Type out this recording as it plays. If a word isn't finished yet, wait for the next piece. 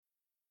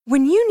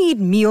When you need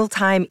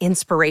mealtime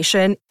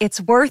inspiration,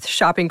 it's worth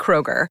shopping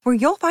Kroger, where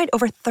you'll find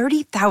over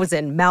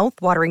 30,000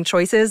 mouth-watering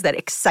choices that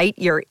excite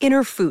your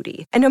inner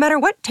foodie. And no matter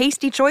what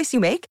tasty choice you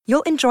make,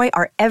 you'll enjoy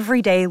our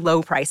everyday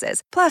low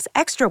prices, plus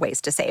extra ways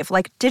to save,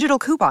 like digital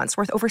coupons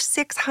worth over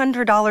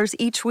 $600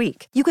 each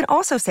week. You can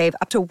also save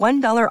up to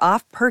 $1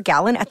 off per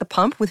gallon at the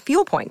pump with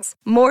fuel points.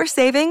 More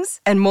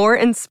savings and more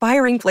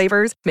inspiring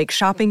flavors make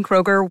shopping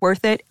Kroger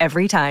worth it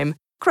every time.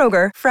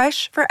 Kroger,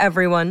 fresh for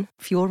everyone.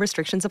 Fuel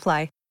restrictions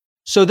apply.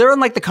 So they're in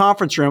like the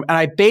conference room, and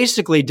I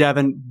basically,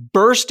 Devin,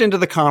 burst into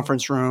the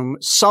conference room,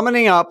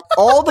 summoning up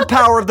all the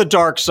power of the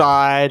dark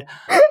side.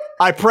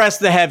 I pressed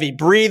the heavy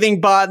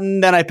breathing button,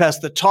 then I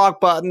pressed the talk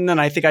button,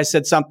 and I think I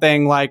said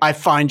something like, I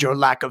find your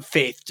lack of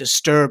faith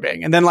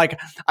disturbing. And then like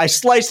I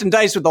sliced and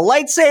diced with the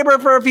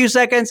lightsaber for a few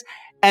seconds,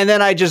 and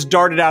then I just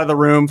darted out of the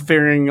room,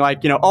 fearing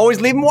like,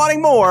 always leave them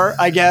wanting more,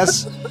 I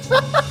guess.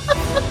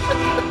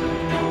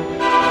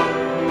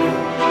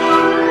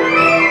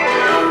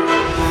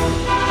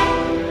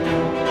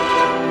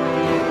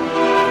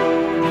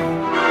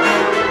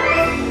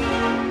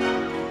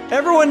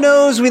 Everyone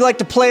knows we like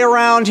to play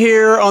around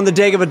here on the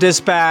Dagobah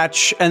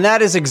Dispatch, and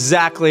that is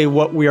exactly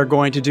what we are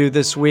going to do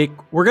this week.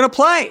 We're going to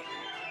play.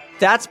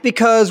 That's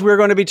because we're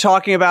going to be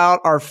talking about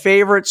our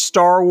favorite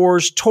Star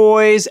Wars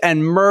toys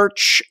and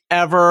merch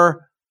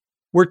ever.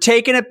 We're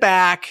taking it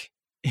back,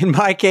 in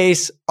my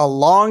case, a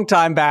long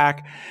time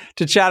back,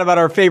 to chat about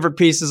our favorite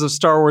pieces of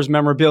Star Wars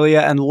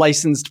memorabilia and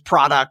licensed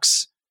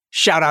products.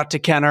 Shout out to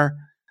Kenner.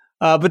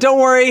 But don't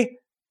worry.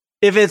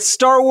 If it's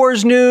Star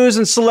Wars news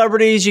and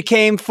celebrities you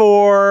came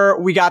for,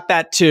 we got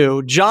that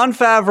too. Jon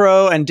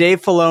Favreau and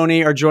Dave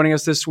Filoni are joining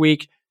us this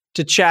week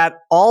to chat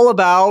all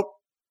about,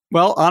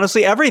 well,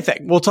 honestly,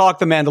 everything. We'll talk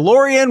The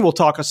Mandalorian, we'll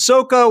talk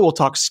Ahsoka, we'll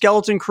talk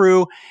Skeleton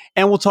Crew,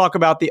 and we'll talk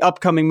about the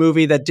upcoming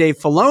movie that Dave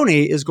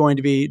Filoni is going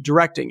to be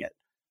directing it.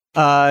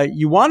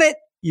 You want it?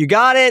 You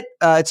got it.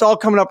 It's all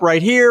coming up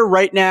right here,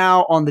 right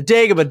now on the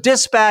Dagobah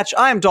Dispatch.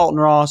 I am Dalton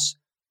Ross,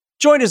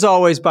 joined as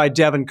always by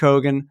Devin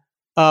Kogan.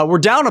 We're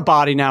down a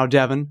body now,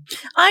 Devin.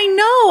 I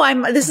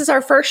know. This is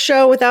our first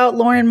show without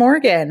Lauren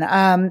Morgan,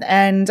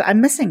 and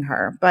I'm missing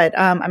her. But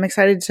I'm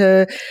excited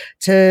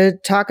to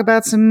talk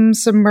about some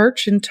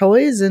merch and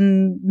toys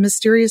and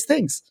mysterious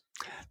things.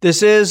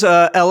 This is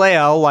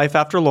LAL, Life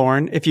After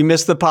Lauren. If you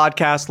missed the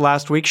podcast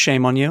last week,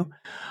 shame on you.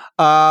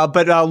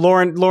 But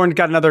Lauren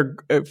got another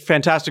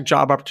fantastic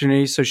job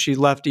opportunity, so she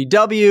left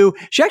EW.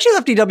 She actually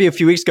left EW a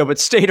few weeks ago, but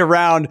stayed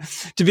around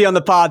to be on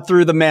the pod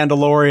through The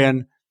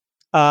Mandalorian.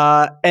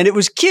 And it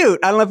was cute.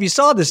 I don't know if you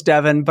saw this,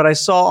 Devin, but I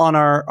saw on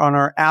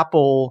our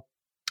Apple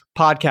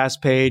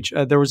podcast page,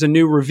 there was a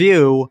new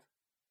review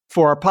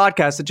for our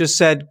podcast that just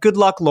said, "Good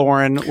luck,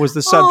 Lauren," was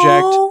the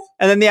subject. Oh.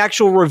 And then the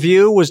actual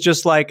review was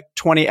just like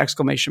 20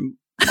 exclamation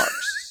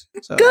marks.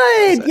 So,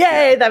 good. Yay.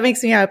 Yeah. That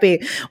makes me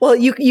happy. Well,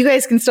 you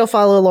guys can still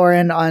follow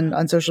Lauren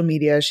on social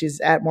media.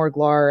 She's at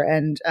Morglar.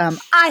 And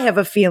I have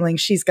a feeling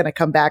she's going to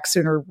come back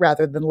sooner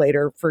rather than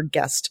later for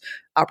guest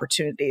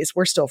opportunities.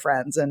 We're still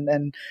friends.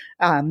 And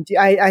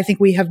I think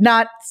we have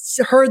not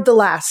heard the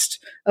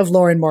last of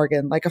Lauren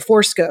Morgan, like a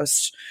Force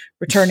ghost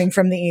returning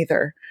from the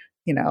ether,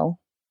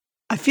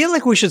 I feel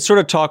like we should sort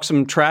of talk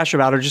some trash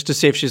about her just to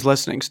see if she's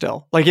listening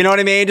still. Like, you know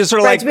what I mean? Just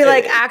sort of to be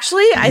like,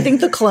 actually, I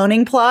think the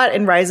cloning plot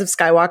in Rise of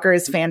Skywalker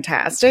is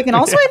fantastic. And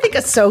also I think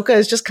Ahsoka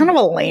is just kind of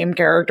a lame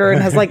character and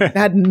has like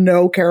had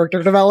no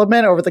character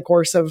development over the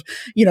course of,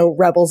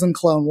 Rebels and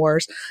Clone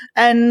Wars.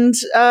 And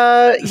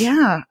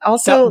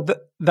also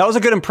that was a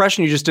good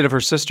impression you just did of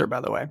her sister, by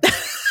the way.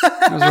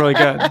 That was really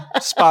good.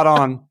 Spot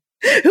on.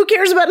 Who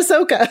cares about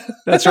Ahsoka?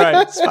 That's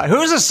right.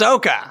 Who's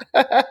Ahsoka?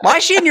 Why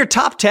is she in your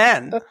top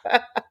 10?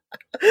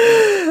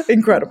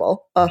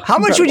 Incredible. How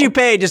much would you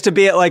pay just to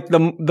be at like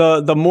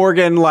the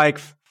Morgan like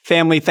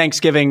family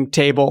Thanksgiving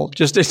table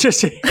just to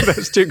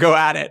those two go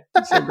at it?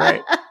 It's so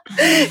great.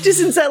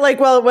 Just instead, like,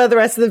 well, the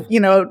rest of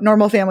the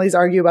normal families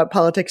argue about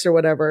politics or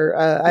whatever.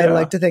 I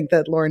like to think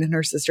that Lauren and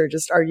her sister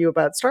just argue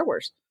about Star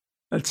Wars.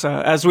 That's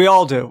as we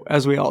all do.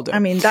 I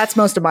mean, that's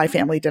most of my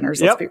family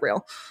dinners. Let's be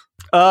real.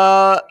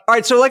 All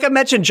right. So like I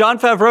mentioned, Jon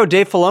Favreau,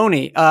 Dave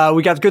Filoni,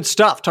 we got good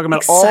stuff talking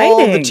about all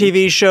the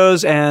TV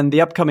shows and the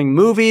upcoming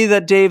movie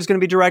that Dave's going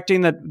to be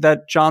directing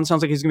that Jon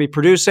sounds like he's going to be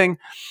producing.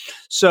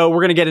 So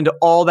we're going to get into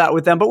all that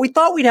with them, but we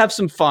thought we'd have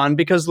some fun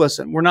because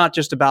listen, we're not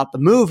just about the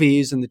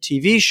movies and the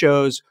TV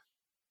shows.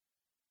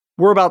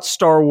 We're about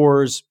Star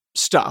Wars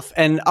stuff.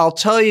 And I'll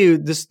tell you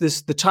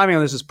the timing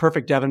on this is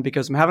perfect, Devin,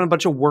 because I'm having a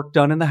bunch of work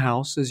done in the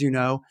house, as you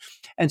know.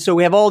 And so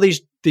we have all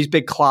these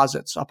big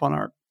closets up on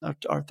our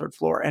third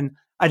floor, and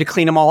I had to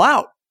clean them all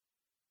out.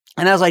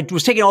 And as I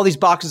was taking all these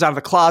boxes out of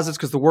the closets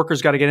because the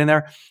workers got to get in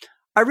there,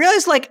 I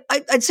realized like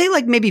I'd say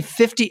like maybe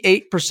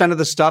 58% of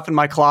the stuff in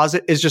my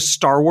closet is just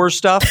Star Wars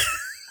stuff.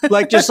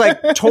 Like just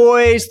like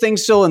toys,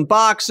 things still in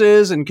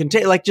boxes and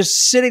like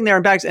just sitting there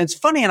in bags. And it's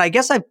funny. And I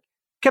guess I've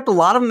kept a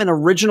lot of them in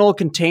original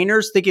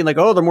containers thinking like,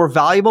 oh, they're more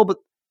valuable, but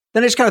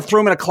then I just kind of throw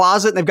them in a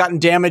closet and they've gotten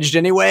damaged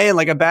anyway in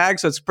like a bag.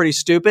 So it's pretty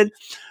stupid.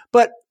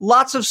 but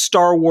lots of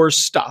Star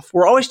Wars stuff.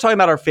 We're always talking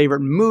about our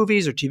favorite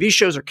movies or TV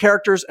shows or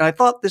characters. And I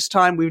thought this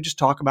time we would just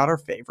talk about our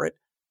favorite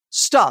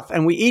stuff.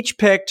 And we each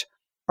picked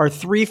our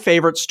 3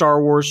 favorite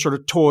Star Wars sort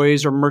of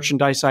toys or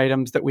merchandise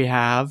items that we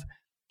have.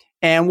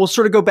 And we'll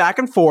sort of go back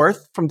and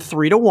forth from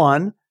 3 to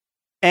 1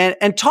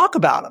 and talk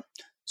about them.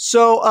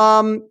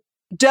 So,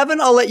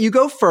 Devin, I'll let you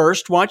go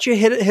first. Why don't you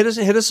hit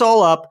us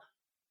all up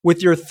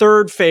with your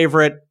 3rd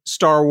favorite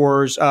Star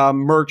Wars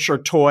merch or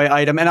toy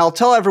item. And I'll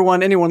tell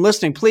anyone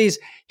listening, please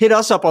hit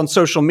us up on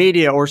social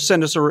media or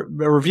send us a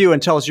review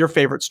and tell us your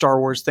favorite Star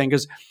Wars thing,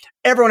 because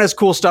everyone has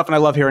cool stuff and I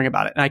love hearing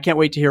about it. And I can't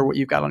wait to hear what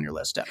you've got on your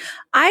list, Devin.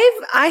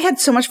 I had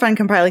so much fun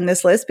compiling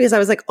this list because I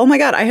was like, oh my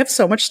God, I have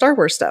so much Star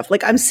Wars stuff.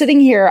 Like, I'm sitting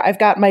here, I've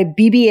got my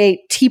BB-8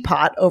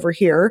 teapot over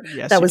here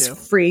that was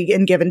free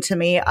and given to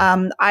me.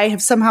 I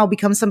have somehow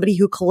become somebody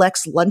who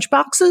collects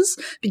lunchboxes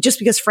just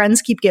because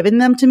friends keep giving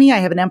them to me. I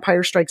have an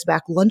Empire Strikes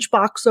Back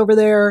lunchbox over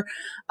there.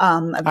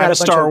 I've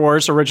got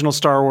a original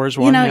Star Wars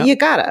one. You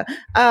gotta.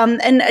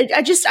 And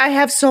I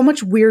have so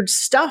much weird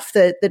stuff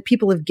that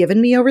people have given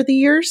me over the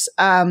years.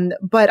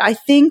 But I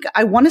think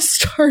I want to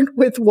start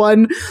with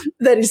one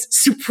that is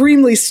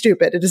supremely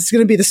stupid. It is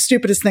going to be the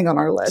stupidest thing on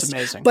our list. It's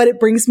amazing. But it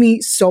brings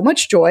me so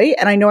much joy.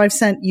 And I know I've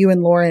sent you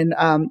and Lauren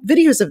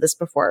videos of this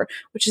before,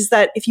 which is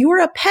that if you are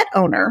a pet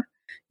owner,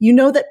 you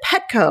know that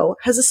Petco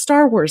has a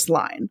Star Wars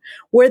line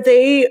where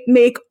they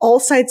make all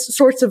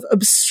sorts of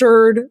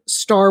absurd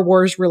Star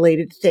Wars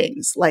related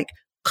things like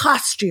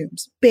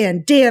costumes,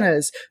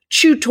 bandanas,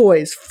 chew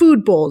toys,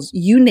 food bowls,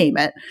 you name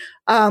it.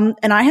 And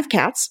I have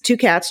cats, 2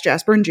 cats,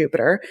 Jasper and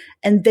Jupiter,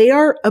 and they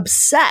are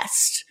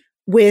obsessed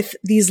with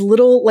these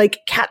little like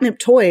catnip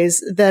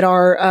toys that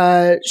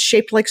are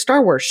shaped like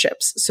Star Wars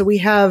ships. So we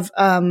have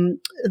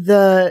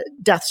the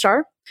Death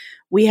Star,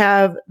 we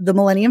have the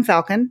Millennium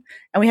Falcon,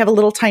 and we have a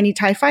little tiny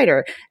TIE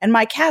fighter. And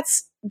my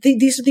cats,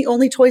 these are the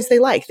only toys they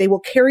like. They will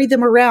carry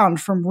them around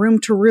from room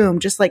to room,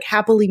 just like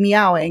happily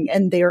meowing,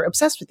 and they are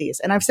obsessed with these.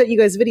 And I've sent you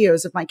guys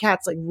videos of my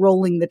cats like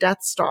rolling the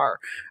Death Star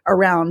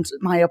around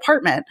my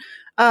apartment.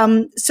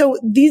 So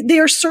they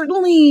are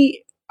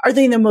certainly, are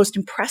they the most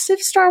impressive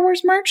Star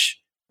Wars merch?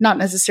 Not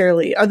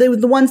necessarily. Are they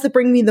the ones that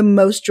bring me the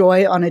most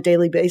joy on a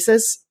daily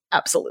basis?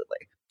 Absolutely.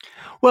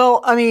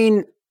 Well, I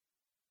mean,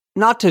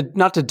 not to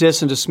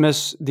diss and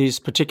dismiss these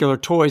particular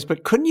toys,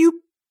 but couldn't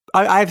you,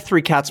 I have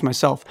 3 cats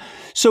myself.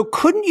 So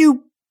couldn't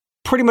you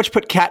pretty much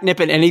put catnip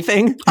in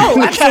anything?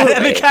 Oh,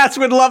 absolutely. The cats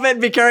would love it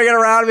and be carrying it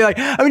around and be like,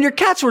 I mean, your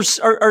cats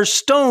are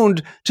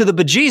stoned to the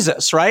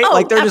bejesus, right? Oh,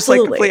 like they're absolutely. just like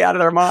completely out of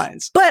their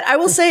minds. But I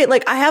will say,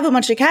 like, I have a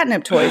bunch of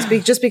catnip toys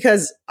just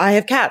because I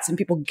have cats and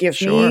people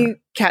give me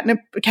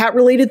cat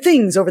related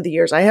things over the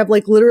years. I have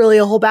like literally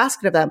a whole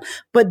basket of them,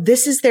 but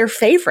this is their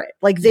favorite.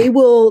 Like they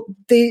will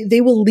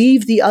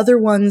leave the other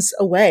ones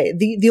away.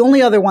 The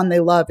only other one they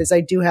love is I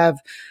do have,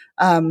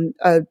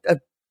 a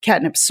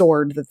catnip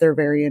sword that they're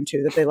very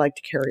into that they like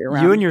to carry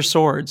around. You and your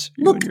swords.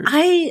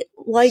 I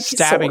like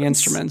stabbing swords.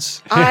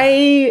 Instruments.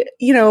 We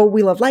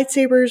love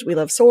lightsabers. We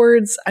love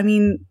swords. I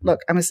mean,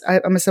 look, I'm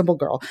a simple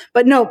girl,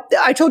 but no,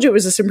 I told you it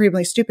was a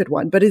supremely stupid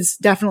one, but it's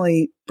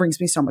definitely brings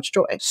me so much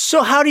joy.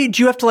 So how do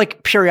you have to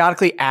like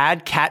periodically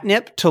add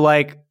catnip to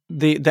like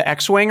the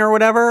X-Wing or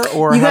whatever,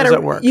 or how does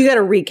that work? You got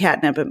to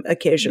re-catnip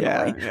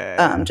occasionally,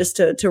 just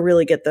to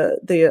really get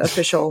the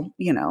official,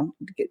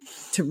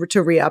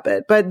 to re-up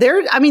it. But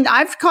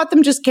I've caught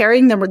them just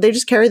carrying them, or they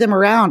just carry them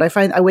around.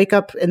 I wake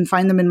up and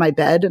find them in my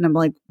bed, and I'm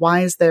like,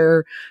 why is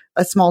there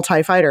a small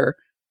TIE fighter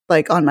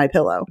like on my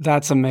pillow?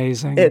 That's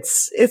amazing.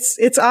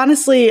 It's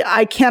honestly,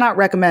 I cannot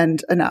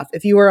recommend enough.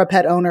 If you are a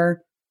pet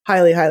owner,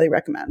 highly, highly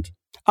recommend.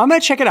 I'm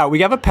gonna check it out. We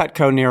have a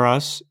Petco near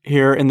us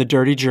here in the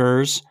Dirty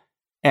Jers.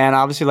 And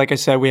obviously, like I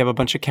said, we have a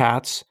bunch of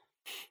cats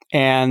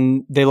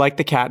and they like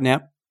the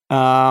catnip.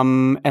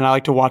 And I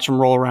like to watch them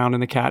roll around in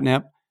the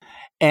catnip.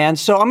 And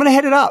so I'm going to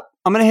hit it up.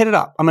 I'm going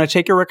to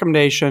take your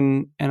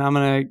recommendation and I'm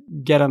going to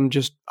get them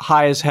just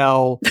high as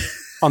hell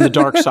on the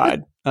dark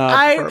side.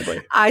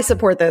 I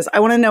support this. I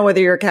want to know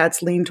whether your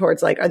cats lean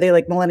towards are they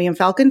like Millennium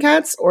Falcon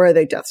cats or are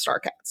they Death Star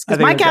cats? Because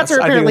my cats are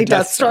apparently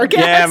Death Star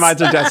cats. Yeah,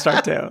 mine's are Death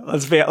Star too.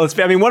 Let's be.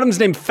 I mean, one of them's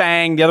named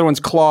Fang. The other one's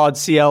Claude,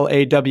 Clawed.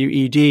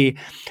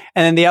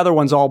 And then the other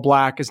one's all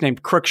black is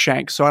named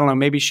Crookshank. So I don't know.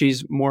 Maybe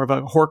she's more of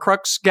a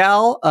Horcrux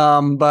gal.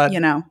 But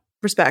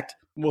respect.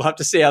 We'll have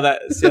to see how that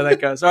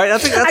goes. All right,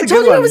 that's a good one.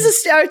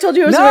 I told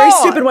you it was a very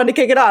stupid one to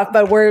kick it off,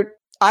 but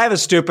I have a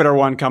stupider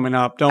one coming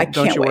up. Don't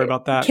you worry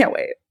about that. Can't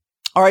wait.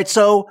 All right,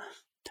 so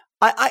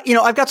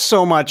I've got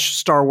so much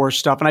Star Wars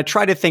stuff, and I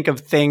try to think of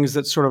things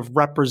that sort of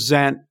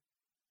represent.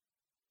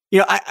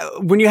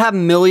 When you have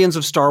millions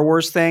of Star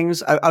Wars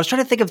things, I was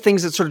trying to think of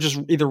things that sort of just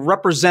either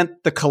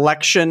represent the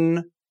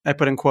collection. I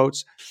put in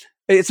quotes.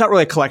 It's not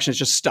really a collection; it's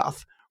just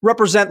stuff.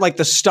 Represent like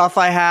the stuff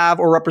I have,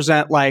 or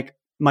represent like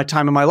my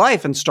time in my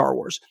life in Star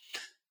Wars.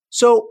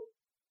 So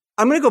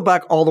I'm going to go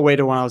back all the way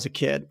to when I was a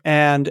kid,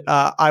 and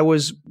I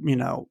was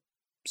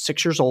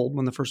 6 years old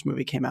when the first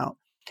movie came out.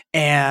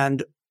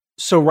 And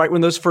so right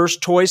when those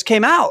first toys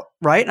came out,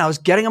 right? And I was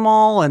getting them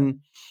all and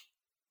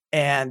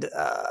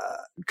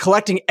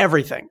collecting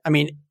everything. I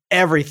mean,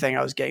 everything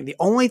I was getting. The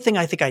only thing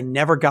I think I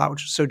never got,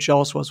 which was so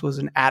jealous was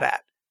an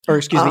AT-AT. Or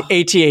excuse me,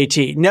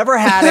 AT-AT. Never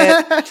had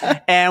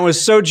it and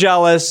was so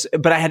jealous,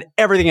 but I had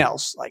everything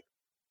else.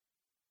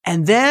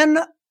 And then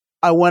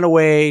I went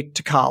away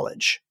to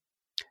college.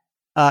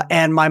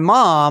 And my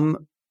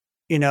mom,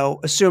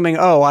 assuming,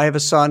 I have a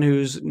son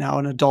who's now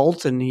an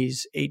adult and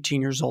he's 18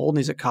 years old and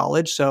he's at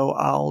college. So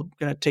I'm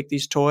going to take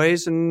these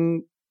toys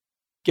and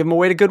give them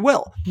away to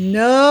Goodwill.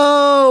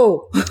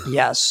 No.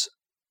 Yes.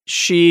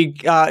 She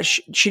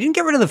didn't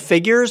get rid of the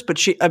figures,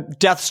 but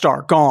Death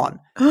Star, gone.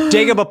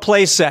 Dagobah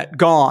playset,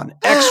 gone.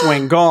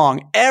 X-Wing,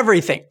 gone.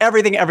 Everything.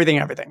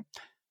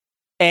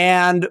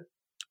 And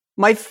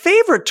my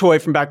favorite toy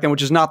from back then,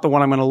 which is not the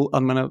one I'm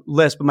gonna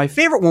list, but my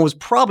favorite one was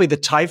probably the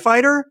TIE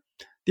Fighter,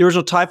 the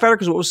original TIE Fighter,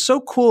 because what was so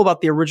cool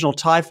about the original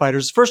TIE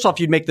Fighters, first off,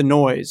 you'd make the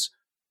noise.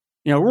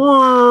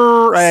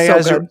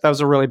 That was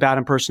a really bad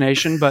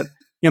impersonation, but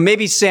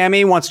maybe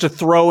Sammy wants to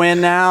throw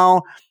in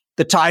now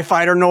the TIE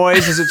Fighter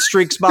noise as it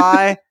streaks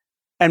by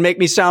and make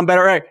me sound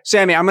better. All right,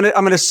 Sammy, I'm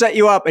gonna set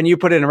you up and you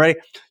put it in. Ready?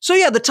 So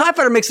yeah, the TIE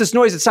Fighter makes this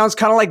noise. It sounds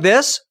kind of like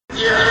this.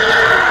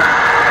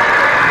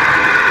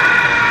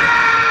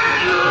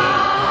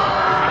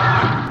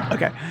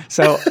 Okay,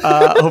 so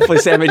hopefully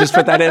Sammy just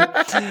put that in.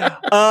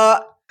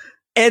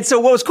 And so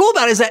what was cool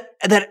about it is that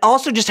it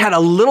also just had a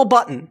little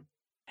button,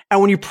 and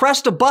when you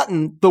pressed a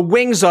button, the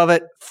wings of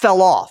it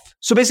fell off.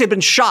 So basically, it'd been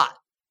shot.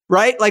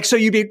 Right? So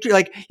you'd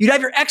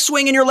have your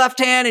X-Wing in your left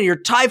hand and your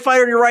TIE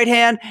Fighter in your right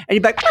hand, and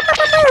you'd be like,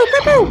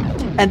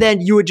 and then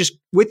you would just,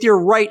 with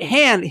your right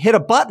hand, hit a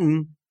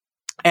button,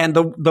 and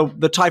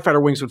the TIE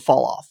Fighter wings would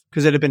fall off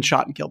because it had been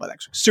shot and killed by the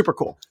X-Wing. Super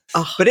cool.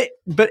 Oh.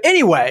 But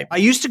anyway, I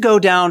used to go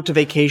down to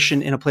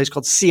vacation in a place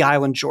called Sea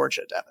Island,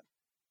 Georgia, Devin.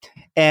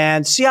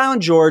 And Sea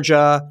Island,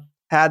 Georgia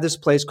had this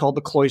place called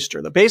the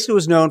Cloister that basically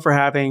was known for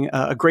having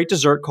a great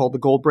dessert called the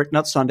Gold Brick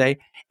Nut Sundae.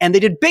 And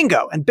they did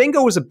bingo. And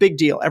bingo was a big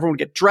deal. Everyone would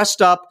get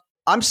dressed up.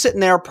 I'm sitting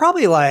there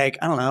probably 8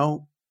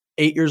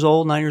 years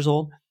old, 9 years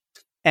old.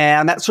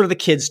 And that's sort of the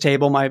kids'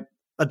 table. My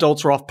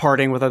adults were off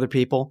partying with other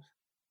people.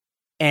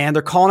 And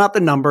they're calling out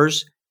the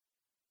numbers.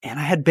 And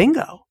I had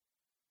bingo.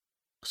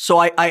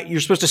 So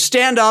you're supposed to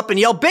stand up and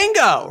yell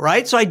bingo,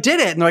 right? So I did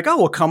it. And they're like, oh,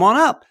 well, come on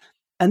up.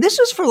 And this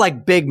is for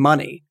big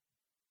money,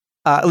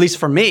 at least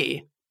for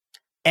me.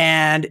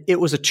 And it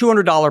was a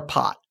 $200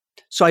 pot.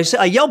 So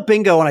I yell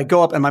bingo and I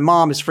go up and my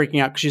mom is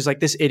freaking out because she's like,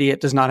 this idiot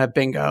does not have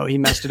bingo. He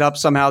messed it up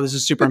somehow. This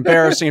is super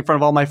embarrassing in front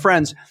of all my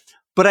friends.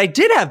 But I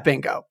did have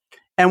bingo.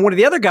 And one of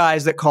the other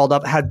guys that called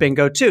up had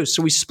bingo too.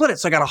 So we split it.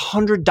 So I got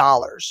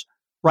 $100,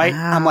 right?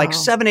 Wow. I'm like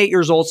 7, 8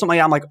 years old, something like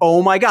that. I'm like,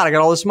 oh my God, I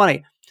got all this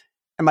money.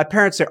 And my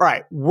parents say, all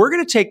right, we're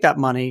going to take that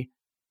money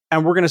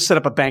and we're going to set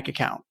up a bank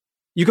account.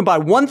 You can buy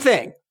one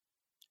thing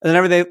and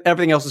then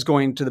everything else is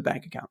going to the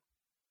bank account.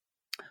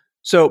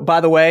 So, by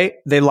the way,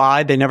 they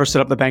lied. They never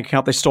set up the bank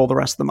account. They stole the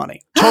rest of the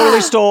money.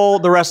 Totally stole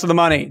the rest of the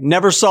money.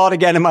 Never saw it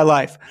again in my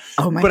life.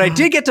 Oh my God. I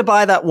did get to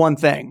buy that one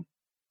thing.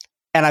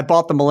 And I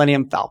bought the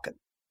Millennium Falcon.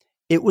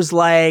 It was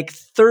like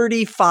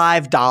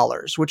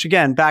 $35, which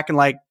again, back in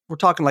we're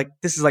talking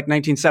this is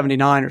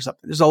 1979 or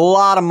something. There's a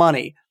lot of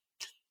money.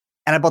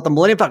 And I bought the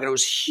Millennium Falcon. It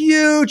was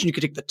huge. And you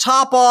could take the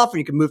top off and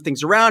you could move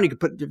things around. You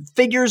could put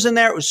figures in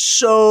there. It was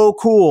so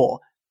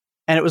cool.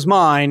 And it was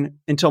mine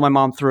until my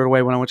mom threw it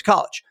away when I went to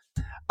college.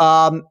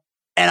 And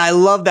I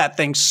love that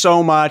thing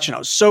so much. And I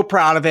was so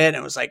proud of it. And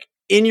it was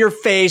in your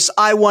face.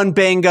 I won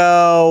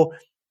bingo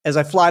as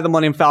I fly the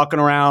Millennium Falcon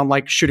around,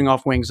 shooting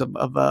off wings of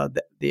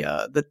the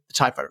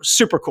TIE Fighter. It was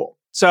super cool.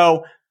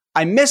 So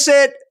I miss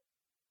it.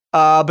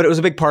 But it was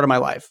a big part of my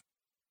life.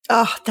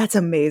 Oh, that's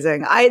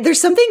amazing.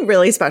 There's something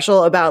really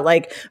special about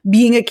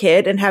being a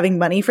kid and having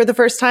money for the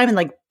first time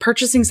and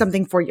purchasing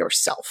something for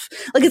yourself.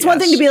 It's one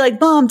thing to be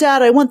Mom,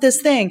 Dad, I want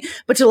this thing,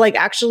 but to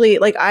actually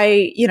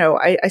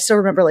I still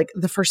remember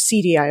the first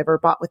CD I ever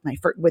bought with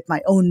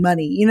my own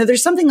money.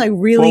 There's something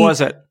really. What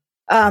was it?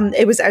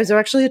 It was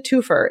actually a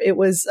twofer. It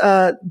was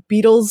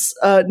Beatles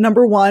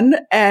 #1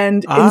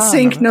 and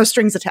NSYNC No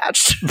Strings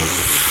Attached.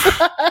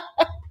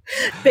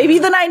 Baby,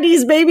 the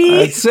 90s,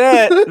 baby.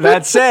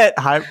 That's it.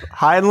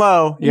 High and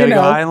low. You gotta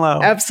go high and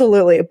low.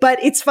 Absolutely.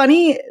 But it's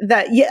funny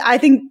that, I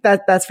think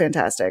that's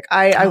fantastic.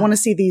 I want to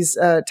see these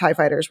TIE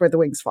Fighters where the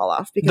wings fall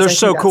off because they're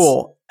so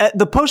cool.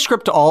 The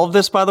postscript to all of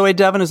this, by the way,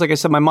 Devin, is like I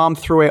said, my mom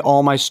threw away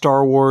all my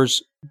Star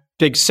Wars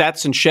big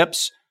sets and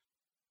ships.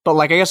 But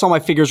I guess all my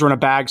figures were in a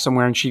bag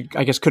somewhere and she,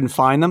 I guess, couldn't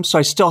find them. So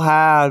I still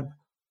had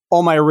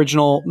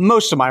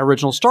most of my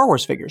original Star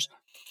Wars figures.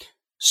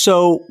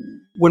 So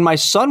when my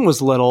son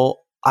was little,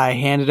 I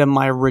handed him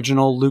my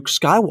original Luke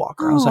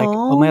Skywalker. I was like,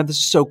 oh man, this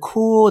is so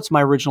cool. It's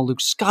my original Luke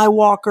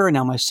Skywalker. And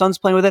now my son's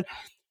playing with it.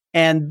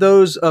 And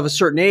those of a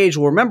certain age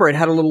will remember it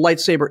had a little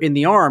lightsaber in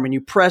the arm and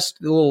you pressed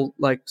the little,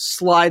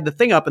 slide the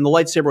thing up and the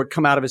lightsaber would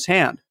come out of his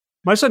hand.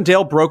 My son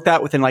Dale broke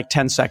that within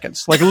 10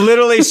 seconds,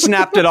 literally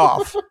snapped it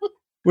off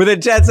within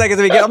 10 seconds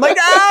of it. I'm like,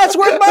 it's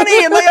worth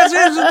money. And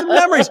it's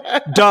memories.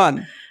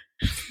 Done.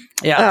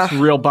 Yeah, it's a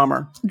real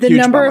bummer. The Huge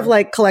number bummer.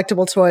 of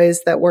collectible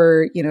toys that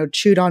were,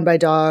 chewed on by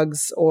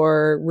dogs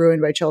or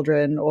ruined by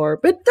children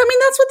but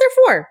that's what they're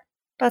for.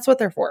 That's what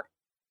they're for.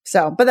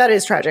 So, but that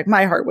is tragic.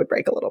 My heart would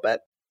break a little bit.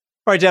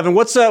 All right, Devin,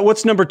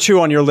 what's number 2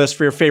 on your list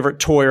for your favorite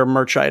toy or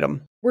merch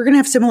item? We're going to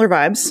have similar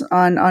vibes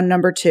on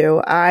number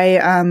 2.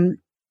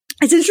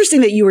 It's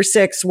interesting that you were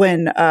 6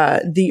 when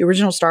the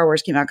original Star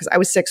Wars came out, because I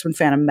was 6 when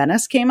Phantom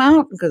Menace came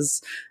out,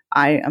 because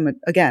I am,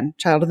 again,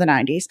 child of the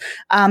 90s.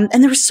 And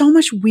there was so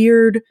much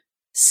weird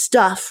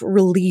stuff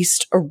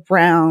released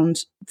around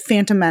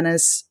Phantom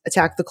Menace,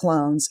 Attack the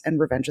Clones, and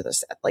Revenge of the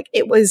Sith. Like,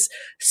 it was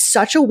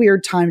such a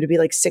weird time to be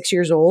like 6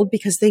 years old,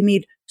 because they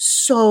made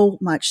so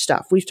much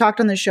stuff. We've talked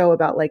on the show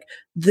about like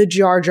the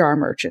Jar Jar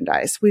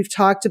merchandise. We've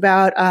talked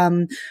about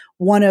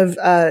one of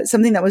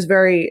something that was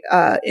very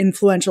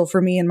influential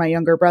for me and my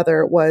younger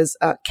brother was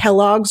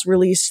Kellogg's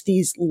released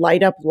these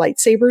light up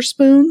lightsaber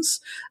spoons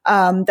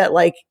that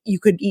like you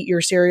could eat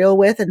your cereal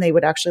with, and they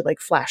would actually like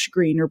flash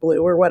green or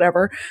blue or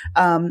whatever.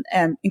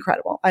 And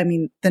incredible. I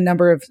mean, the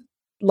number of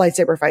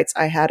lightsaber fights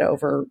I had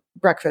over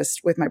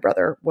breakfast with my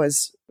brother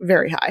was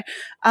very high.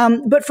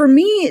 But for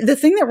me, the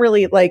thing that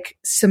really like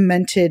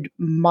cemented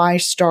my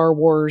Star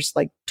Wars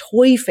like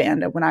toy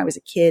fandom when I was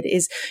a kid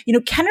is, you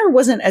know, Kenner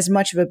wasn't as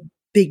much of a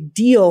big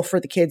deal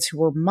for the kids who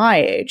were my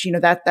age. You know,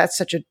 that's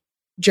such a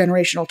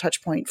generational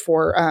touch point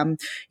for,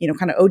 you know,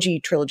 kind of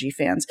OG trilogy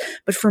fans.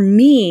 But for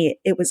me,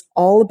 it was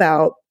all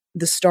about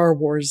the Star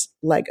Wars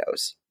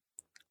Legos.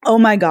 Oh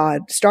my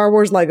God, Star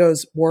Wars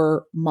Legos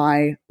were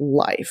my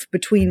life.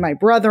 Between my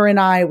brother and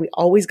I, we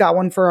always got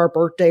one for our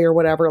birthday or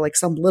whatever, like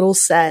some little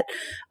set.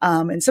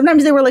 And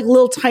sometimes they were like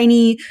little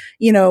tiny,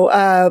 you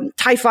know,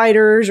 TIE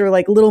fighters or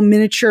like little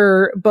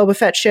miniature Boba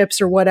Fett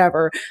ships or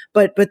whatever.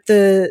 But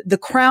the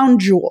crown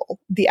jewel,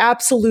 the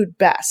absolute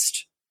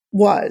best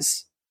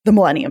was the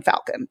Millennium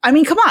Falcon. I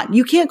mean, come on,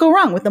 you can't go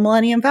wrong with the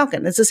Millennium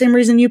Falcon. It's the same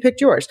reason you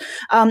picked yours.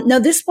 Now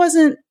this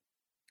wasn't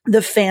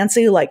the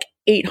fancy like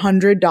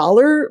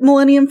 $800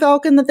 Millennium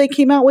Falcon that they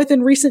came out with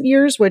in recent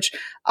years, which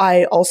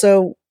I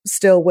also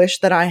still wish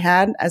that I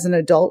had as an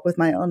adult with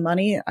my own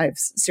money. I've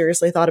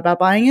seriously thought about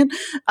buying it.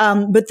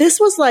 But this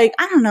was like,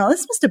 I don't know,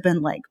 this must have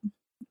been like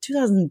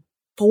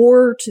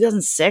 2004,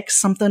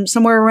 2006,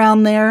 somewhere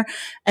around there.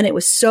 And it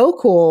was so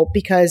cool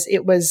because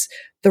it was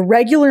the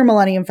regular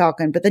Millennium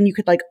Falcon, but then you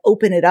could like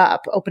open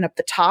up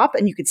the top,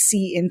 and you could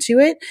see into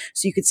it.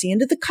 So you could see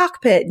into the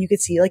cockpit, and you could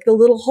see like the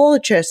little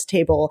holochess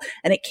table.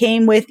 And it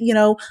came with, you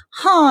know,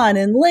 Han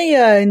and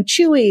Leia and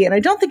Chewie. And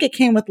I don't think it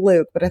came with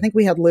Luke, but I think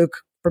we had Luke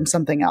from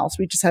something else.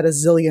 We just had a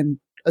zillion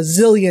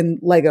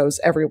Legos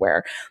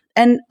everywhere.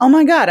 And oh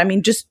my God, I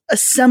mean, just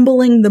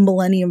assembling the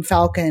Millennium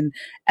Falcon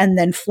and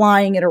then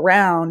flying it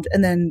around,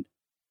 and then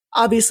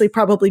obviously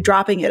probably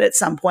dropping it at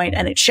some point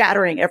and it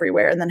shattering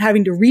everywhere, and then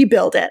having to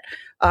rebuild it.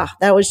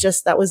 That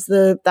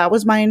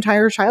was my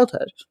entire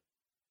childhood.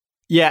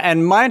 Yeah,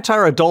 and my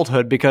entire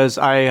adulthood, because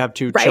I have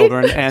 2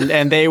 children,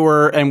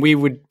 and we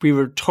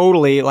were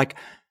totally like,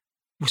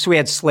 so we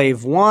had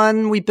Slave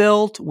One we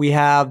built. We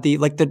have the I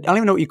don't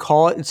even know what you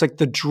call it. It's like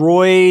the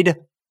droid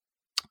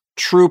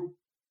troop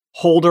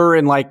holder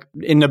in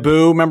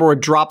Naboo. Remember where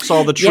it drops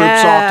all the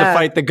troops off to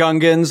fight the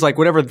Gungans, like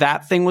whatever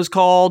that thing was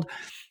called.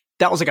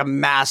 That was like a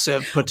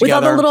massive put together.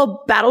 With all the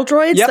little battle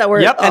droids that were...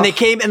 Yep, and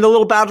the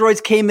little battle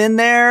droids came in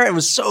there. It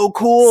was so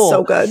cool.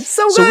 So good.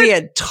 So we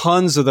had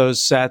tons of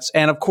those sets.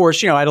 And of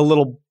course, you know, I had a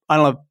little, I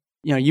don't know,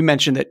 you know, you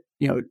mentioned that,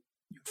 you know,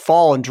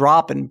 fall and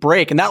drop and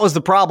break. And that was the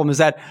problem, is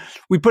that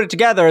we put it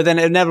together, then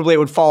inevitably it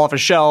would fall off a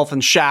shelf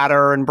and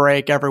shatter and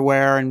break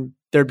everywhere, and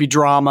there'd be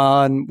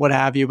drama and what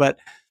have you. But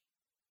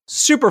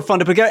super fun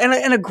to put together.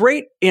 And a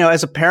great, you know,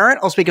 as a parent,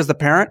 I'll speak as the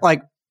parent,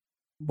 like,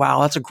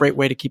 wow, that's a great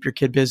way to keep your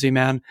kid busy,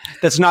 man.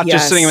 That's not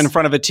just sitting in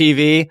front of a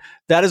TV.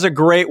 That is a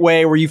great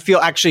way where you feel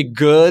actually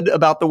good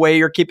about the way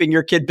you're keeping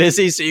your kid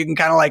busy, so you can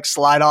kind of like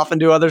slide off and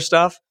do other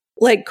stuff.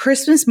 Like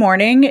Christmas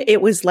morning,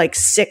 it was like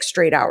 6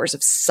 straight hours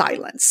of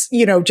silence,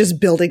 you know, just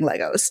building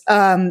Legos.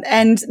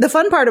 And the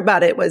fun part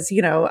about it was,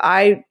 you know,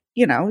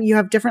 you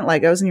have different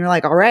Legos, and you're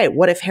like, all right,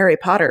 what if Harry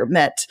Potter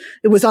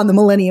it was on the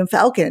Millennium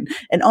Falcon?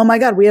 And oh my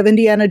God, we have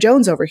Indiana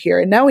Jones over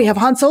here. And now we have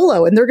Han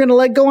Solo, and they're going to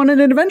like go on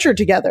an adventure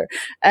together.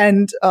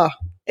 And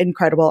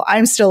incredible.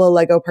 I'm still a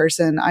Lego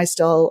person. I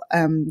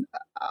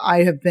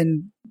have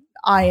been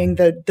eyeing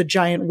the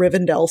giant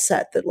Rivendell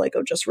set that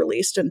Lego just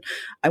released, and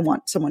I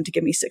want someone to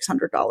give me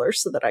 $600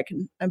 so that I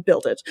can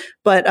build it.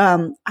 But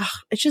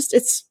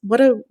it's what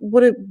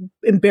a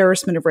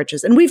embarrassment of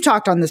riches. And we've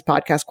talked on this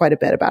podcast quite a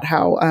bit about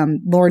how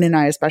Lauren and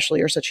I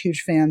especially are such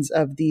huge fans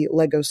of the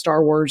Lego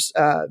Star Wars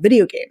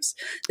video games.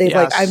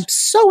 I'm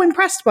so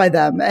impressed by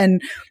them,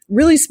 and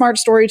really smart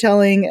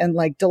storytelling, and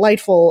like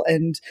delightful,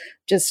 and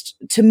just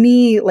to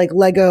me, like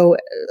Lego,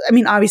 I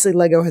mean, obviously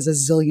Lego has a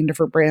zillion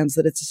different brands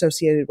that it's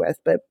associated with,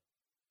 but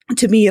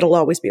to me, it'll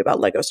always be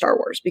about Lego Star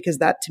Wars, because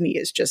that to me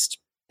is just,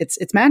 it's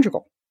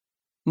magical.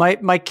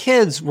 My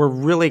kids were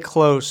really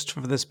close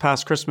for this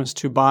past Christmas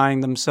to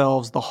buying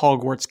themselves the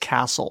Hogwarts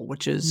Castle,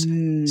 which is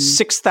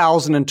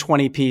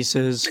 6,020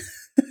 pieces,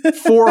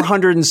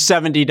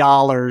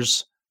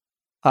 $470.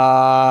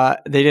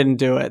 They didn't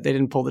do it. They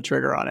didn't pull the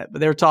trigger on it,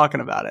 but they were talking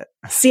about it.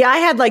 See, I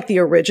had like the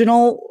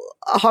original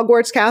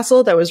Hogwarts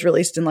Castle that was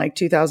released in like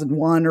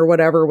 2001 or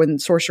whatever when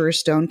Sorcerer's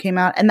Stone came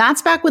out. And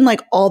that's back when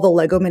like all the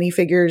Lego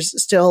minifigures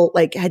still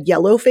like had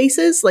yellow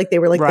faces. Like they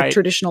were like the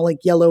traditional like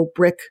yellow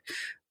brick,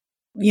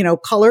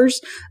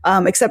 colors.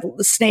 Except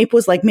Snape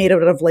was like made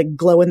out of like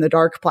glow in the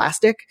dark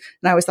plastic.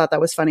 And I always thought that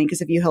was funny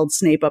because if you held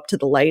Snape up to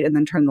the light and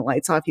then turned the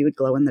lights off, he would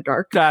glow in the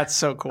dark. That's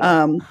so cool.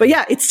 But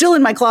yeah, it's still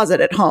in my closet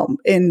at home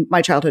in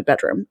my childhood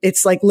bedroom.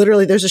 It's like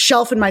literally there's a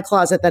shelf in my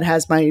closet that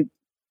has my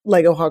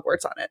Lego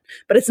Hogwarts on it,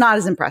 but it's not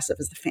as impressive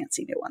as the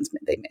fancy new ones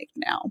they make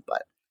now,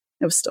 but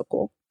it was still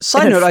cool.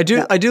 Side note, I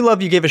do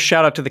love you gave a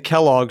shout out to the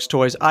Kellogg's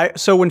toys.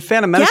 So when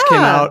Phantom Menace came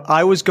out,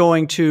 I was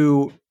going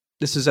to,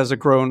 this is as a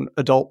grown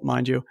adult,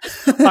 mind you,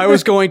 I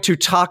was going to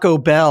Taco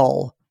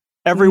Bell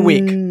every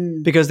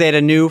week because they had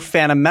a new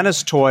Phantom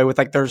Menace toy with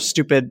like their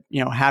stupid,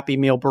 Happy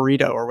Meal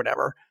burrito or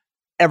whatever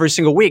every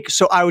single week.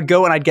 So I would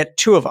go and I'd get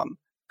 2 of them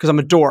because I'm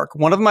a dork.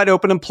 One of them I'd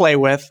open and play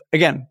with,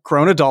 again,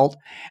 grown adult.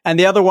 And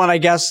the other one, I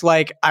guess,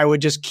 like I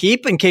would just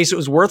keep in case it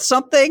was worth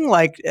something.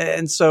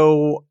 And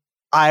so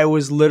I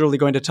was literally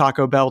going to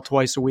Taco Bell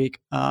twice a week.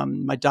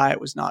 My diet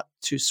was not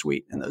too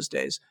sweet in those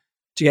days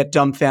to get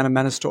dumb Phantom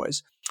Menace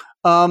toys.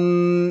 All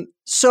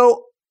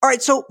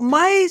right. So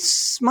my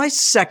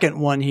second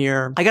one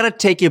here, I got to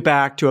take you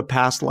back to a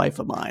past life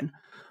of mine.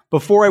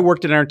 Before I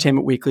worked at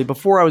Entertainment Weekly,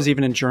 before I was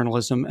even in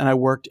journalism, and I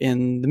worked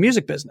in the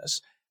music business,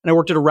 and I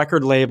worked at a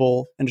record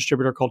label and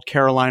distributor called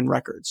Caroline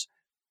Records.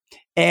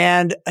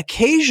 And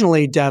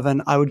occasionally,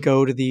 Devin, I would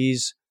go to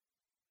these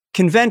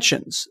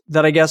conventions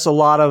that I guess a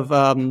lot of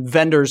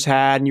vendors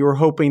had, and you were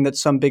hoping that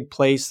some big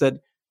place that,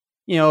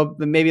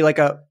 maybe like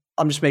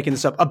I'm just making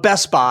this up, a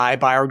Best Buy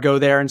buyer would go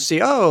there and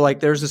see, like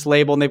there's this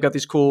label and they've got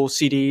these cool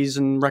CDs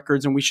and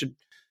records and we should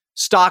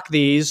stock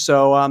these.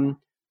 So,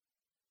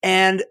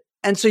 and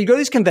so you go to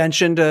these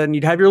conventions and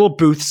you'd have your little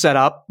booth set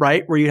up,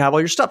 right, where you'd have all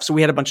your stuff. So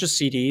we had a bunch of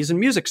CDs and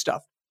music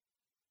stuff.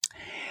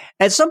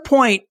 At some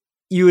point,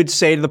 you would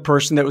say to the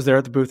person that was there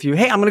at the booth,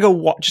 hey, I'm going to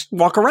go just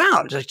walk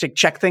around, just to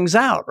check things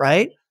out,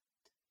 right?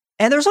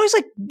 And there's always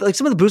like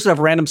some of the booths that have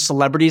random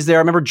celebrities there. I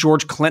remember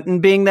George Clinton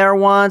being there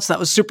once. That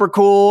was super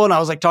cool. And I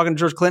was like talking to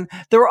George Clinton.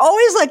 There were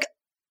always like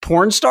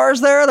porn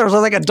stars there. There was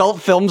like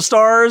adult film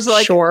stars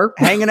like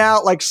hanging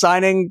out, like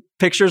signing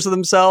pictures of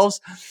themselves.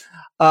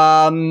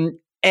 But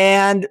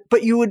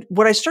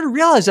what I started to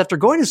realize after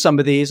going to some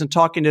of these and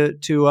talking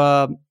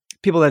to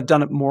people that have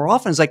done it more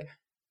often is like,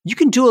 you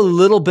can do a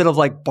little bit of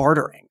like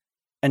bartering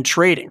and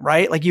trading,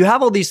 right? Like you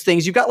have all these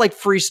things, you've got like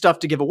free stuff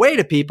to give away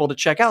to people to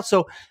check out.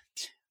 So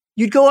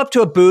you'd go up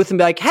to a booth and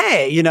be like,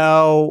 hey,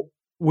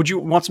 would you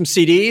want some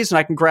CDs? And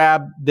I can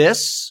grab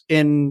this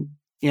in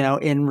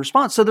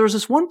response. So there was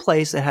this one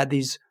place that had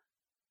these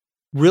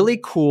really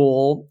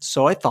cool,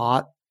 so I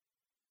thought,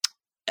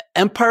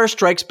 Empire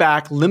Strikes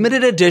Back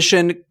limited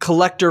edition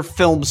collector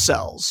film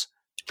cells.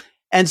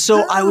 And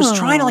so I was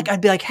trying to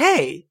I'd be like,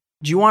 hey,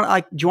 do you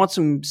want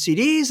some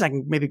CDs? I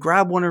can maybe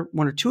grab one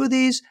or 2 of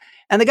these.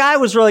 And the guy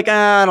was really like,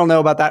 I don't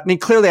know about that. I mean,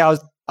 clearly I was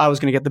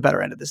going to get the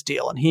better end of this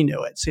deal and he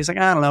knew it. So he's like,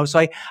 I don't know. So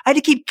I had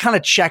to keep kind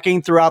of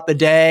checking throughout the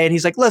day. And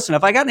he's like, listen,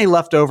 if I got any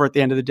left over at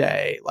the end of the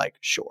day, like,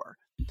 sure.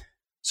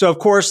 So of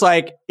course,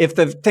 like if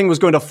the thing was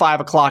going to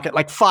 5:00 at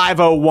like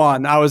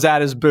 5:01, I was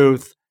at his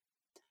booth.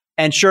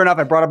 And sure enough,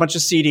 I brought a bunch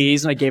of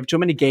CDs and I gave it to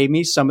him and he gave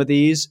me some of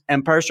these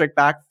Empire Strike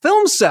Back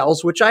film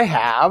cells, which I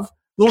have.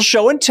 Little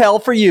show and tell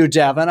for you,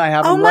 Devin. I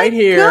have them right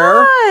here.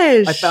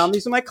 Gosh. I found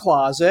these in my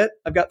closet.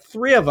 I've got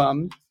 3 of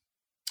them.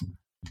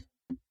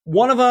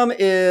 One of them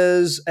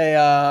is it's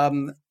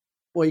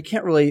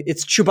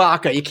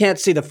Chewbacca. You can't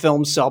see the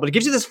film cell, but it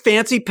gives you this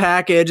fancy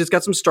package. It's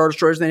got some Star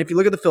Destroyers. And then if you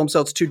look at the film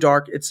cell, it's too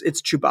dark. It's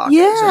Chewbacca.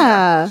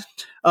 Yeah.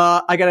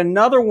 I got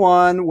another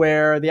one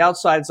where the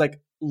outside is like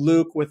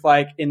Luke with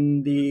like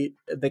in the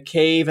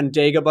cave in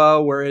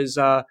Dagobah where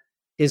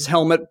his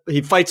helmet,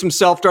 he fights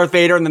himself, Darth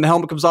Vader, and then the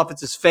helmet comes off,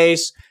 it's his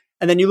face.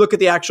 And then you look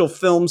at the actual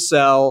film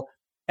cell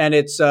and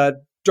it's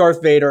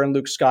Darth Vader and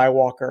Luke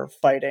Skywalker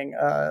fighting,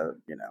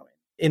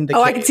 in the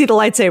cave. I can see the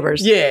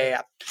lightsabers.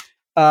 Yeah.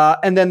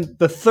 And then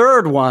the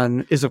third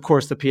one is, of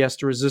course, the pièce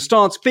de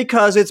résistance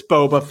because it's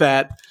Boba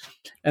Fett.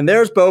 And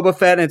there's Boba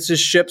Fett, and it's his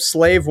ship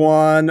Slave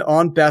One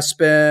on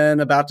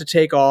Bespin, about to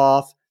take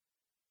off.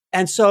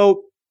 And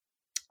so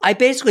I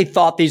basically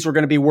thought these were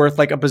going to be worth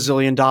like $1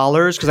 bazillion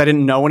because I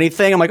didn't know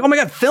anything. I'm like, oh my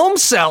God, film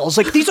cells.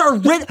 Like these are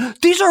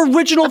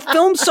original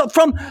film cells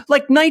from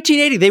like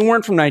 1980. They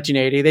weren't from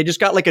 1980. They just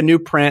got like a new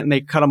print and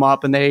they cut them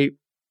up and they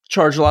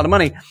charged a lot of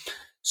money.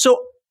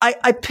 So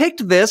I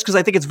picked this because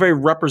I think it's very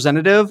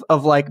representative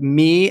of like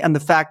me and the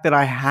fact that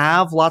I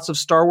have lots of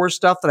Star Wars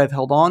stuff that I've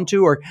held on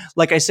to, or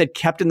like I said,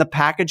 kept in the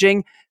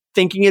packaging,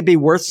 thinking it'd be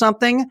worth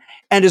something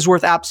and is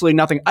worth absolutely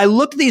nothing. I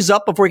looked these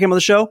up before we came on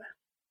the show.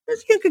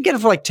 You could get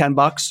it for like $10.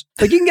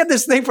 Like you can get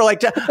this thing for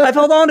like, I've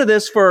held on to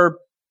this for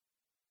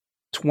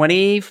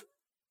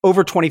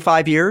over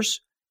 25 years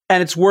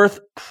and it's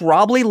worth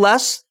probably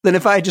less than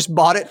if I had just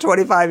bought it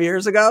 25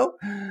 years ago,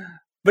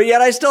 but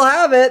yet I still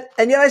have it.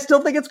 And yet I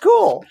still think it's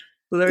cool.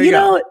 So there you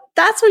go.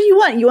 That's what you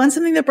want. You want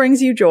something that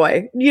brings you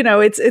joy.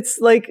 It's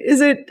like,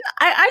 is it,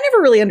 I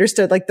never really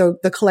understood like the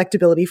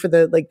collectability for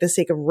the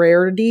sake of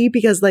rarity,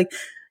 because like,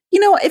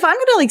 if I'm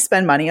going to like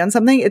spend money on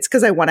something, it's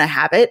because I want to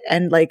have it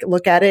and like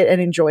look at it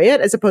and enjoy it,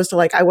 as opposed to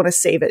like, I want to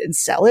save it and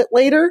sell it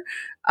later.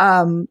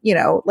 I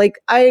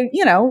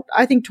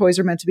think toys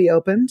are meant to be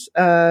opened.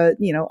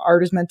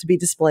 Art is meant to be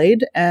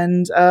displayed,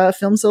 and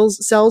film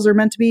cells are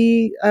meant to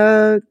be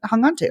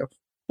hung onto.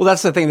 Well,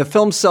 that's the thing. The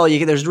film cell,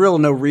 there's really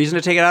no reason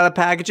to take it out of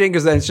packaging,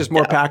 because then it's just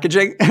more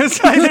packaging.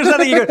 It's like, there's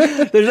nothing you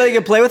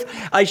can play with.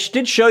 I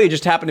did show you,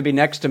 just happened to be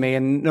next to me,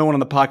 and no one on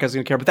the podcast is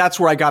going to care, but that's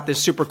where I got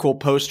this super cool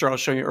poster I was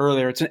showing you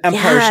earlier. It's an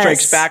Empire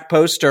Strikes Back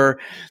poster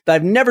that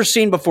I've never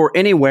seen before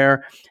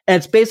anywhere.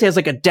 And it basically has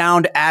like a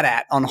downed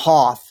AT-AT on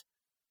Hoth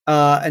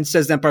and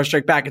says Empire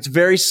Strikes Back. It's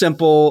very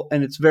simple,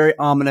 and it's very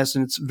ominous,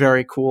 and it's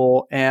very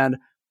cool. And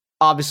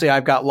obviously,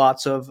 I've got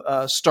lots of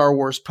Star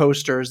Wars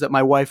posters that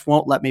my wife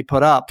won't let me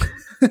put up.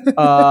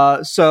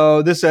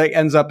 So this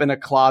ends up in a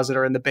closet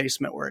or in the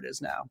basement where it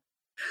is now.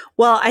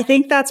 Well, I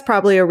think that's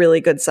probably a really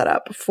good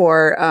setup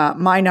for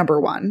my number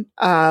one,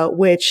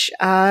 which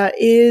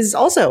is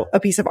also a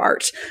piece of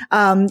art.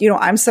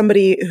 I'm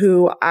somebody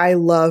who I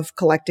love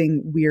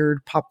collecting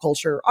weird pop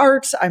culture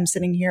art. I'm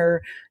sitting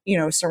here,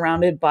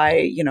 surrounded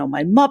by,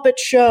 my Muppet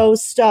Show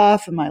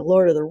stuff and my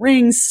Lord of the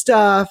Rings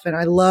stuff. And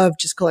I love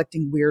just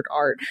collecting weird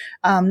art.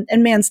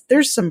 And man,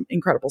 there's some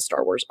incredible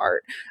Star Wars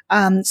art,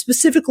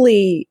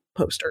 specifically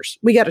posters.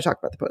 We got to talk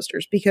about the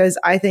posters, because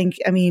I think,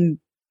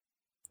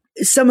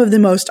 some of the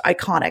most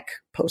iconic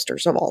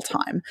posters of all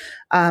time.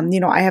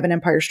 I have an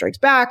Empire Strikes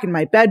Back in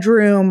my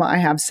bedroom. I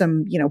have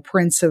some,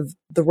 prints of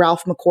the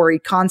Ralph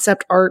McQuarrie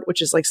concept art,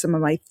 which is like some of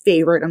my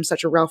favorite. I'm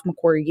such a Ralph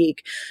McQuarrie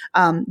geek.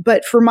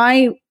 But for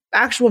my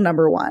actual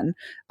number one,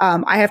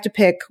 I have to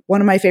pick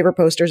one of my favorite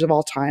posters of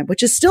all time,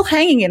 which is still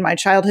hanging in my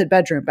childhood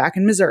bedroom back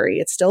in Missouri.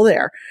 It's still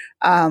there.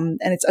 And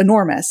it's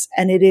enormous.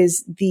 And it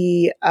is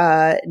the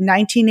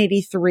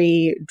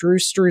 1983 Drew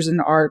Struzan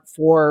art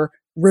for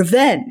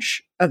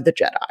Revenge of the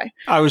Jedi.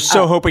 I was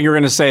so hoping you were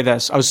going to say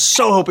this. It's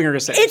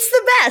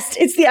the best.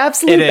 It's the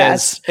absolute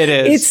best. It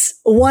is. It's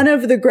one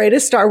of the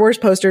greatest Star Wars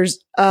posters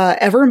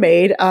ever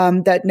made,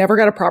 that never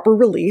got a proper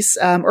release.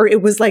 Or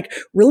it was like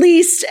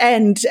released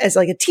and as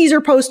like a teaser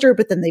poster,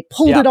 but then they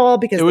pulled it all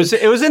because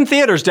it was in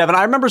theaters, Devin.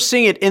 I remember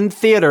seeing it in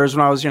theaters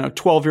when I was,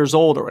 12 years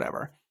old or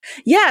whatever.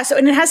 Yeah. So,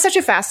 and it has such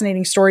a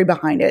fascinating story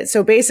behind it.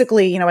 So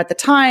basically, at the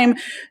time,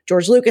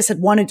 George Lucas had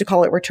wanted to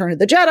call it Return of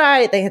the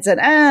Jedi. They had said,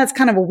 it's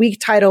kind of a weak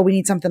title. We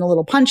need something a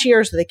little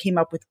punchier. So they came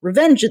up with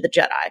Revenge of the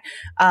Jedi,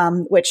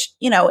 which,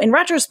 in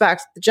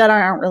retrospect, the Jedi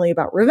aren't really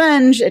about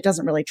revenge. It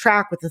doesn't really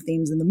track with the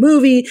themes in the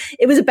movie.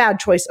 It was a bad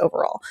choice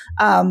overall.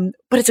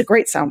 But it's a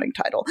great sounding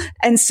title.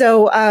 And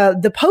so,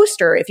 the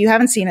poster, if you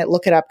haven't seen it,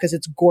 look it up because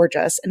it's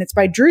gorgeous. And it's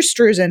by Drew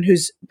Struzan,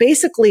 who's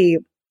basically,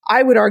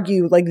 I would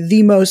argue, like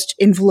the most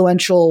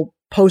influential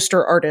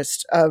poster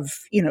artist of,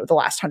 the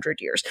last 100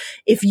 years.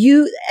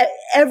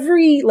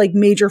 Every like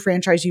major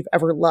franchise you've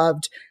ever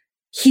loved,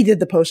 he did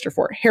the poster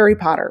for. Harry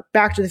Potter,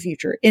 Back to the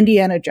Future,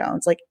 Indiana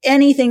Jones, like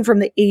anything from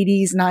the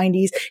 80s,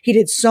 90s. He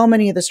did so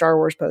many of the Star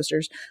Wars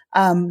posters.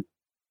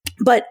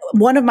 But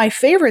one of my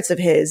favorites of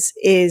his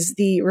is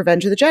the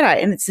Revenge of the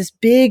Jedi. And it's this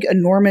big,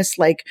 enormous,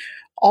 like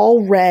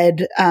all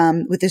red,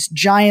 with this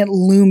giant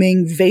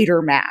looming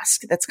Vader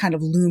mask that's kind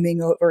of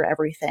looming over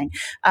everything.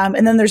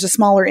 And then there's a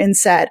smaller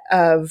inset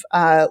of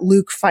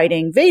Luke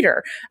fighting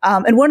Vader.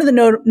 And one of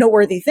the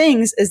noteworthy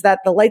things is that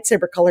the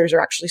lightsaber colors are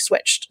actually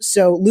switched.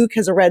 So Luke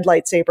has a red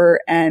lightsaber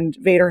and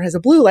Vader has a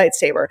blue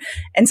lightsaber.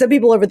 And some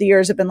people over the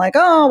years have been like,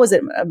 oh, was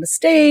it a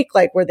mistake?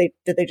 Like,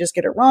 did they just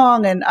get it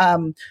wrong? And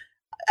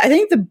I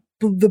think the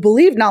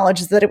believed knowledge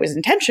is that it was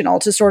intentional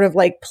to sort of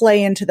like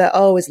play into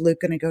is Luke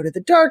going to go to the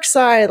dark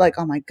side? Like,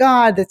 oh my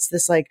God, that's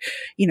this like,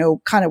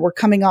 kind of, we're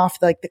coming off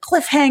like the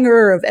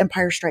cliffhanger of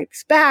Empire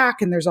Strikes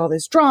Back and there's all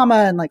this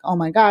drama and like, oh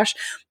my gosh,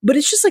 but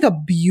it's just like a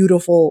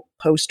beautiful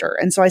poster.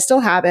 And so I still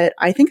have it.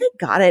 I think I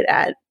got it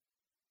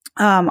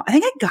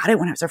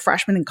when I was a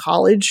freshman in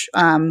college.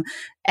 And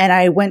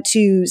I went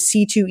to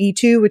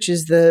C2E2, which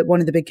is one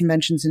of the big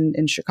conventions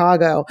in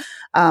Chicago.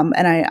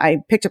 And I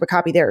picked up a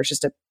copy there. It's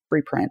just a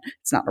reprint.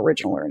 It's not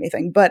original or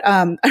anything. But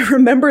I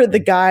remember the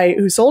guy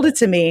who sold it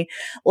to me,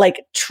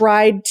 like,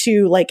 tried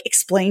to like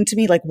explain to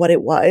me like what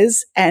it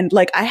was. And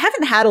like, I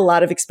haven't had a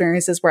lot of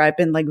experiences where I've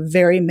been like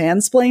very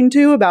mansplained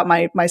to about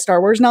my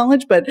Star Wars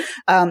knowledge. But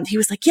he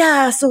was like,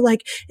 yeah, so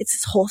like it's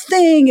this whole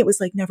thing. It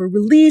was like never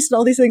released and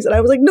all these things. And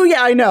I was like, no,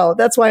 yeah, I know.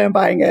 That's why I'm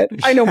buying it.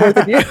 I know more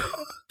than you.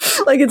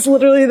 Like, it's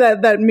literally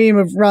that meme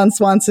of Ron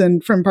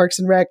Swanson from Parks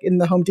and Rec in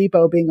the Home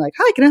Depot being like,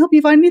 hi, can I help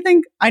you find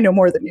anything? I know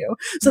more than you.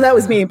 So that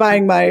was me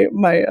buying my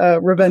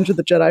Revenge of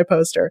the Jedi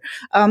poster.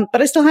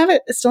 But I still have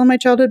it. It's still in my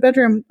childhood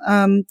bedroom.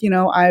 I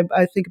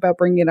think about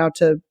bringing it out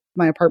to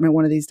my apartment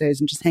one of these days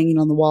and just hanging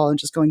on the wall and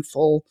just going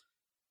full,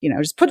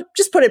 just put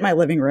it in my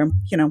living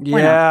room,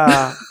 why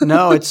not?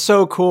 No, it's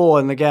so cool.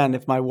 And again,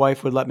 if my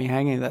wife would let me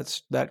hang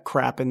that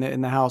crap in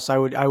the house, I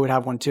would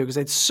have one too.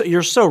 Cause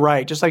you're so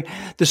right. Just like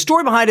the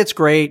story behind it's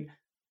great.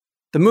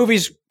 The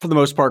movie's, for the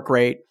most part,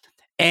 great.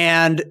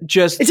 And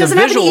just it doesn't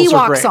the have visuals any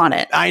are Ewoks great. on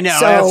it. I know.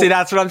 So. See,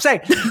 that's what I'm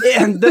saying.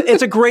 And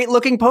it's a great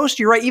looking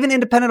poster. You're right. Even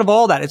independent of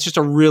all that, it's just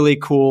a really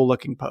cool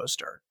looking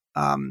poster.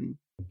 And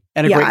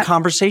a great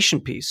conversation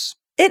piece.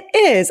 It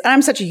is. And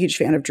I'm such a huge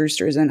fan of Drew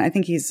Struzan. I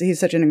think he's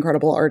such an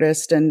incredible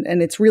artist. And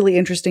it's really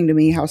interesting to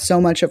me how so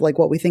much of like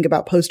what we think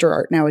about poster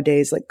art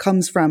nowadays, like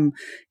comes from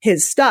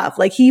his stuff.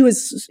 Like he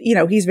was,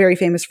 he's very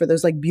famous for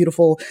those like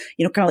beautiful,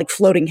 kind of like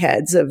floating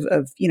heads of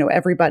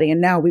everybody. And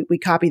now we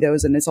copy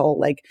those and it's all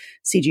like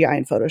CGI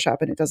and Photoshop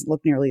and it doesn't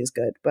look nearly as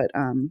good. But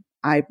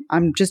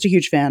I'm just a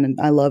huge fan and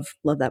I love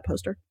that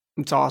poster.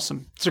 It's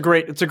awesome. It's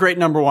a great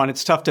number one.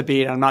 It's tough to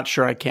beat. I'm not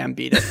sure I can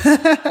beat it.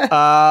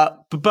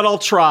 But I'll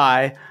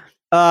try.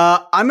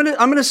 I'm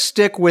gonna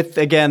stick with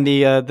again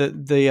the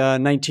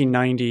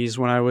 1990s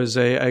when I was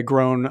a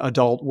grown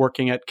adult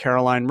working at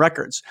Caroline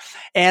Records,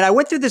 and I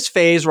went through this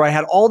phase where I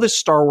had all this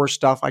Star Wars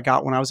stuff I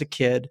got when I was a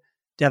kid,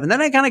 Devin.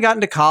 Then I kind of got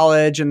into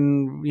college,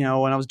 and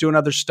when I was doing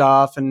other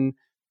stuff, and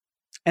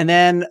then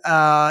then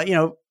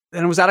I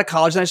was out of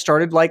college, and I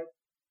started like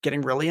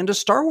getting really into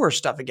Star Wars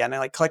stuff again,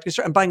 and like collecting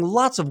and buying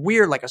lots of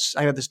weird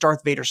I had this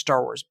Darth Vader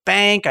Star Wars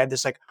bank, I had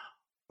this like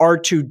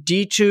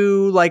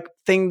R2-D2 like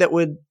thing that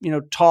would,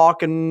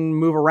 talk and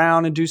move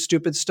around and do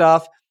stupid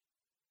stuff.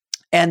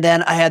 And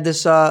then I had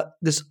this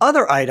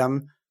other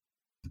item,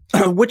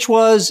 which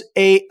was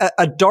a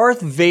Darth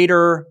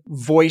Vader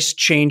voice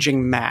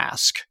changing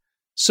mask.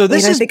 So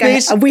this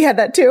we had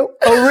that too.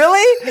 Oh,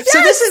 really?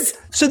 Yes!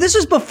 So this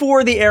is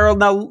before the era.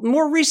 Now,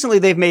 more recently,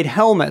 they've made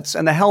helmets,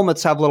 and the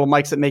helmets have little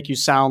mics that make you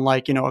sound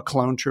like, a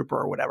clone trooper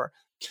or whatever.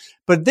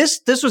 But this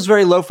was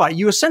very lo-fi.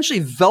 You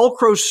essentially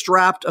Velcro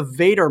strapped a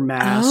Vader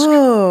mask.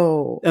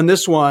 Oh. And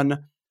this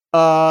one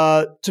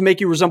to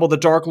make you resemble the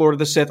Dark Lord of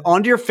the Sith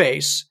onto your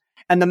face.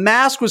 And the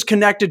mask was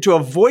connected to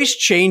a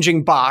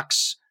voice-changing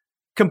box,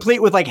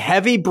 complete with like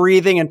heavy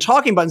breathing and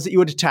talking buttons that you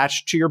would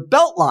attach to your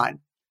belt line.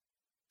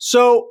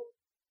 So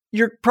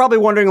you're probably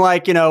wondering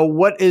like,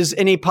 what is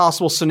any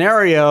possible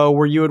scenario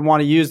where you would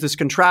want to use this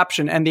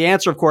contraption? And the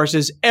answer, of course,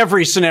 is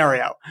every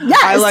scenario.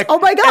 Yes. Oh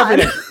my God.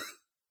 Everything.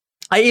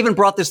 I even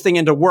brought this thing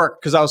into work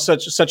because I was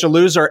such a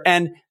loser.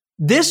 And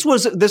this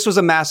was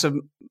a massive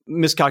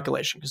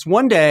miscalculation because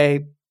one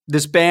day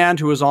this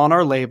band who was on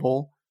our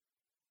label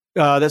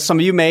that some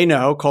of you may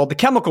know called the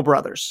Chemical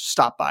Brothers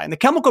stopped by. And the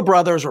Chemical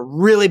Brothers were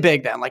really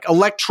big then. Like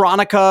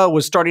electronica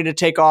was starting to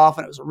take off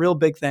and it was a real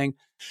big thing.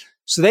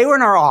 So they were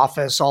in our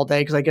office all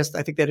day because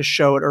I think they had a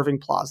show at Irving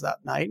Plaza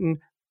that night. And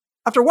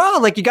after a while,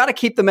 like you got to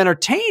keep them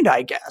entertained,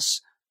 I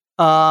guess.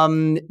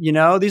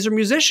 These are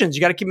musicians.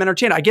 You got to keep them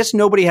entertained. I guess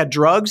nobody had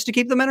drugs to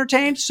keep them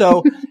entertained.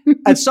 So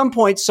at some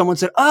point someone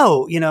said,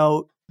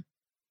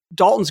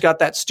 Dalton's got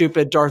that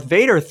stupid Darth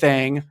Vader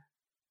thing.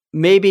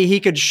 Maybe he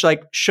could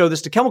show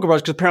this to Chemical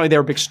Brothers because apparently they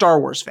were big Star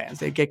Wars fans.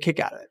 They'd get a kick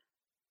out of it.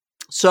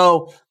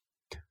 So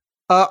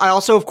I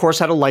also, of course,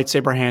 had a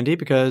lightsaber handy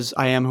because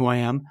I am who I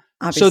am.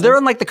 Obviously. So they're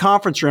in like the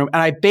conference room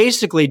and I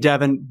basically,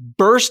 Devin,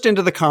 burst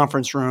into the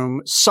conference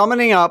room,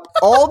 summoning up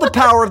all the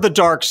power of the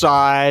dark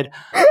side.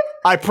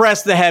 I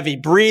pressed the heavy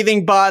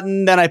breathing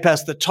button, then I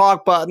pressed the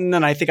talk button,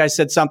 and I think I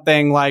said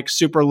something like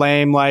super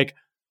lame, like,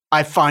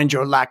 I find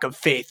your lack of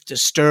faith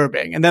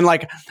disturbing. And then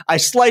like I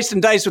sliced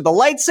and diced with the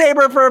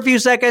lightsaber for a few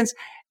seconds,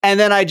 and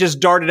then I just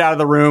darted out of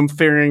the room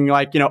fearing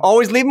like,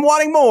 always leave them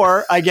wanting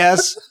more, I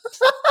guess.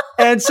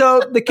 And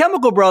so the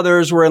Chemical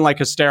Brothers were in like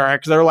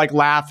hysterics. They were like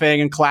laughing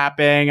and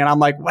clapping, and I'm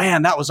like,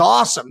 man, that was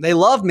awesome. They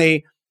love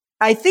me.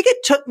 I think it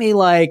took me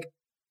like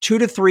 2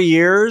 to 3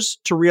 years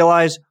to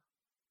realize,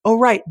 oh,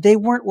 right. They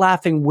weren't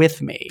laughing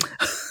with me.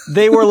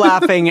 They were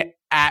laughing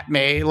at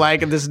me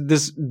like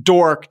this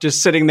dork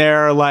just sitting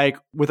there like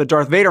with a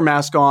Darth Vader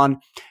mask on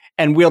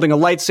and wielding a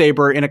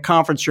lightsaber in a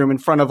conference room in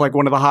front of like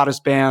one of the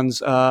hottest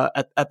bands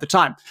at the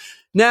time.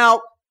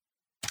 Now,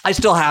 I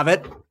still have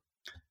it.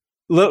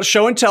 Little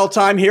show and tell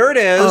time. Here it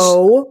is.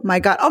 Oh my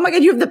God.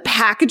 You have the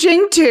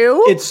packaging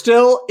too? It's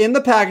still in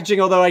the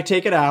packaging, although I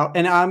take it out.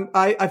 And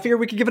I figure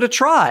we could give it a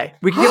try.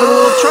 We could give it a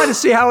little try to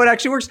see how it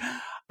actually works.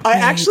 I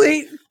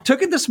actually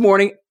took it this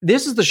morning.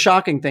 This is the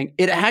shocking thing.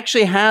 It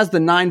actually has the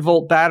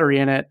 9-volt battery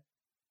in it,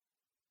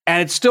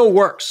 and it still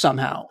works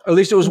somehow. Or at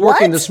least it was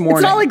working this morning.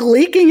 It's not like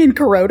leaking and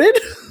corroded?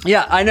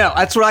 Yeah, I know.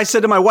 That's what I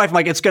said to my wife. I'm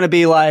like, it's going to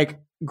be like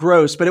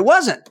gross, but it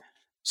wasn't.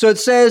 So it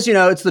says,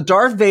 it's the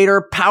Darth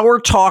Vader Power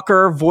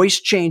Talker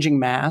voice changing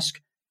mask.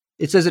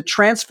 It says it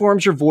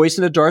transforms your voice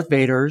into Darth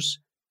Vader's,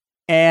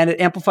 and it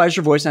amplifies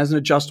your voice and has an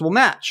adjustable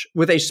match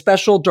with a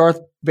special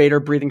Darth Vader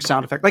breathing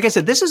sound effect. Like I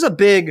said, this is a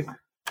big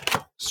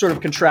sort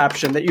of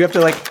contraption that you have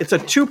to it's a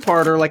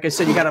 2-parter. Like I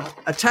said, you got to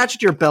attach it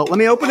to your belt. Let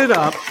me open it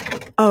up.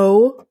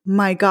 Oh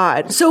my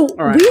God. So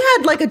right. We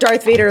had like a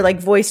Darth Vader, like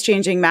voice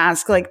changing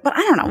mask, but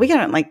I don't know. We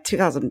got it in like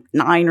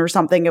 2009 or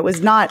something. It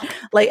was not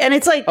like, and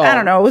it's like, I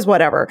don't know. It was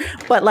whatever.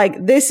 But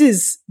like, this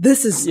is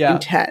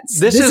intense.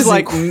 This is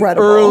like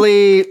incredible.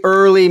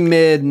 early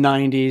mid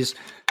 90s.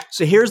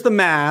 So here's the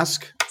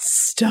mask.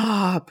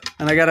 Stop.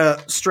 And I got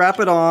to strap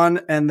it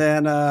on and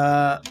then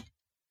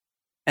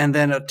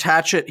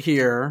attach it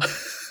here.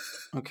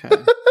 Okay.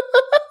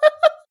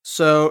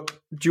 So,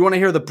 do you want to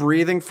hear the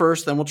breathing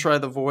first? Then we'll try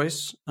the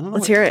voice. I don't know.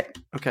 Let's hear it.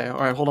 Okay. All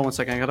right. Hold on one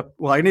second.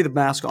 I need the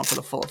mask on for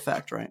the full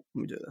effect, right?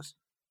 Let me do this.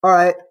 All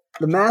right.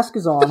 The mask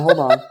is on. Hold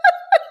on.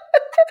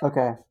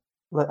 Okay.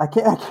 I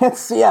can't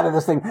see out of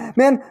this thing.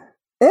 Man,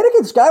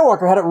 Anakin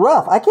Skywalker had it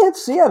rough. I can't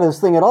see out of this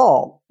thing at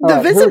all.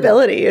 The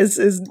visibility is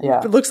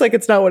it looks like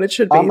it's not what it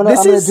should be. I'm gonna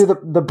do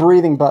the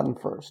breathing button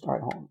first. All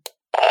right, hold on.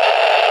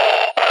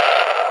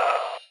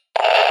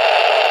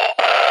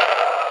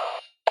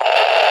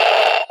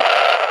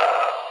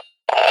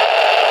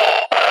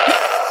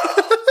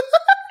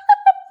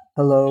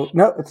 Hello.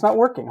 No, it's not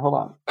working. Hold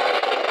on.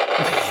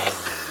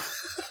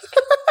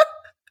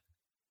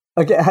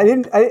 Okay,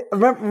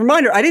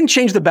 reminder, I didn't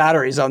change the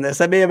batteries on this.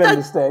 That may have been a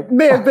mistake.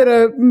 May have been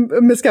a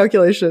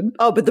miscalculation.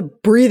 Oh, but the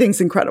breathing's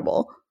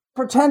incredible.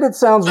 Pretend it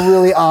sounds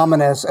really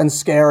ominous and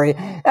scary.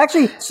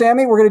 Actually,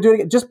 Sammy, we're going to do it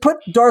again. Just put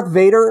Darth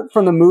Vader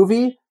from the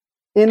movie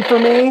in for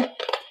me.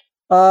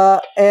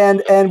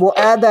 And we'll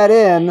add that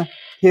in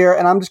here.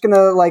 And I'm just going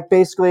to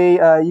basically,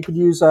 you could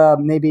use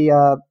maybe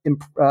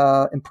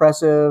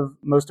impressive,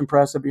 most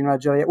impressive, you're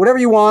not a Jedi yet. Whatever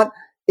you want.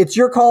 It's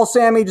your call,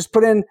 Sammy. Just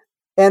put in.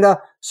 And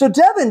so,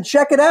 Devin,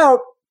 check it out.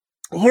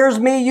 Here's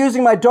me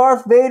using my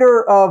Darth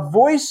Vader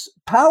voice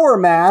power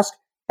mask,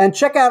 and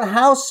check out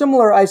how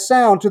similar I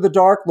sound to the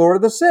Dark Lord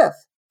of the Sith.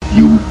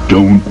 You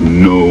don't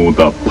know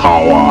the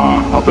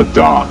power of the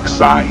dark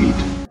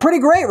side. Pretty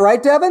great,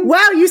 right, Devin?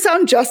 Wow, you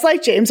sound just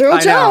like James Earl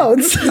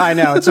Jones. I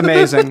know. It's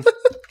amazing.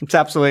 It's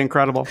absolutely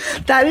incredible.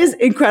 That is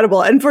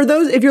incredible. And for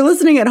those, if you're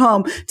listening at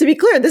home, to be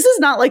clear, this is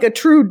not like a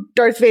true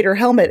Darth Vader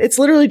helmet. It's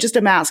literally just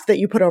a mask that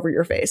you put over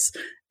your face.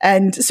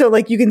 And so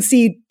you can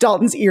see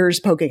Dalton's ears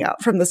poking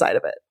out from the side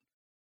of it.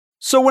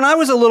 So when I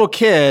was a little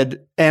kid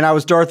and I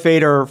was Darth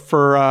Vader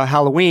for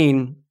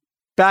Halloween,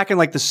 back in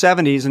the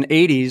 70s and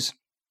 80s,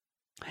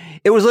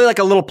 it was like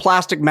a little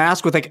plastic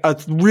mask with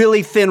a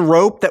really thin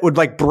rope that would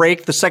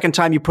break the second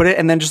time you put it,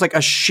 and then just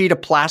a sheet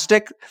of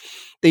plastic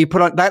that you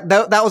put on.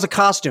 That was a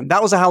costume.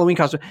 That was a Halloween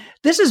costume.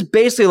 This is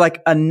basically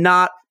a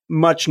not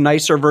much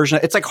nicer version.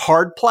 It's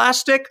hard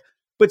plastic,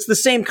 but it's the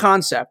same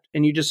concept,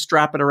 and you just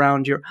strap it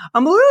around your.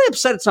 I'm really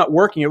upset it's not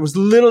working. It was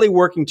literally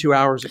working 2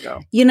 hours ago.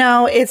 You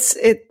know, it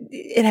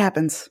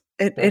happens.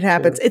 It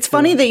happens. It's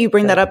funny that you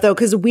bring that up though,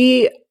 because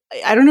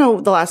I don't know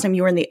the last time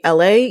you were in the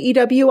LA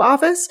EW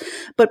office,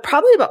 but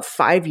probably about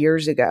 5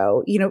 years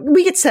ago,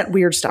 we get sent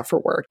weird stuff for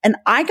work. And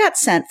I got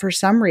sent for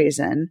some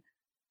reason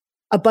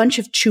a bunch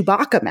of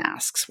Chewbacca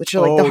masks, which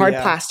are the hard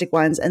plastic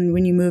ones. And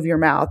when you move your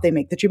mouth, they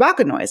make the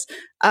Chewbacca noise.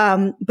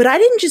 But I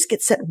didn't just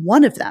get sent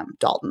one of them,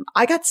 Dalton.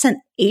 I got sent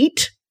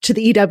 8 to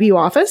the EW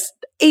office,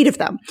 8 of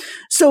them.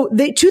 So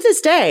to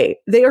this day,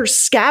 they are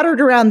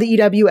scattered around the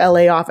EW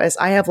LA office.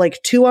 I have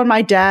 2 on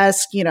my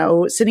desk.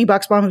 Sydney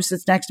Bucksbaum, who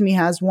sits next to me,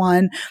 has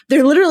one.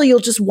 They're literally, you'll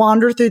just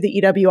wander through the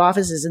EW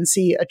offices and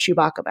see a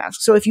Chewbacca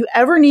mask. So if you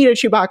ever need a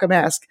Chewbacca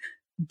mask,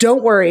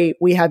 don't worry,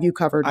 we have you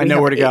covered. I know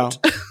where to go.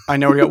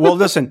 Well,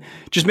 listen,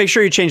 just make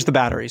sure you change the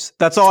batteries.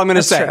 That's all I'm going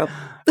to say. True.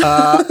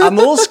 I'm a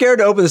little scared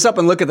to open this up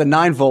and look at the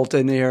 9-volt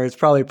in here. It's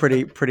probably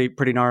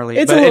pretty gnarly.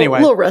 It's a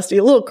little rusty,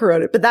 a little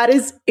corroded, but that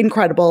is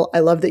incredible. I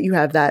love that you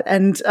have that.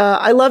 And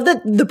I love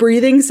that the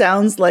breathing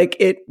sounds like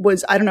it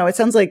was, I don't know, it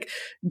sounds like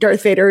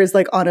Darth Vader is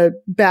on a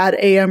bad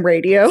AM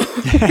radio.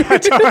 Yeah,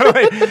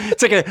 totally.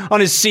 It's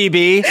on his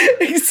CB,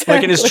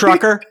 exactly. in his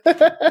trucker,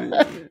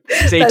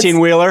 his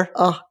 18-wheeler.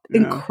 Oh,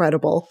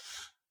 incredible.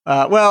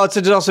 Well, it's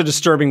also a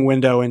disturbing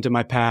window into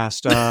my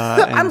past.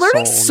 I'm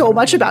learning so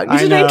much about you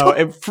today.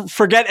 I know.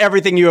 Forget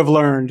everything you have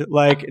learned.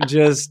 I need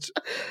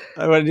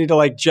to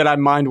Jedi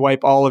mind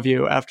wipe all of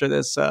you after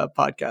this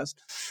podcast.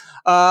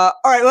 All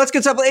right, let's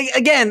get started.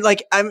 Again,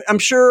 I'm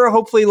sure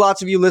hopefully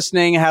lots of you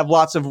listening have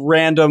lots of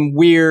random,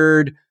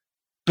 weird,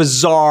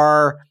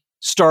 bizarre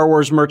Star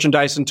Wars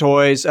merchandise and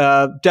toys.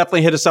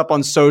 Definitely hit us up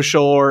on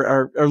social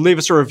or leave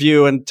us a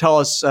review and tell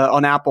us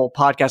on Apple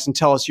Podcasts and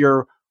tell us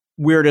your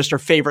weirdest or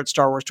favorite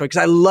Star Wars toy,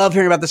 because I love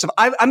hearing about this stuff.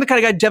 I'm the kind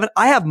of guy, Devin,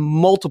 I have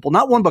multiple,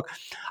 not one book.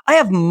 I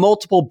have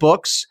multiple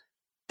books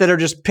that are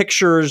just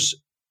pictures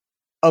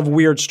of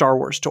weird Star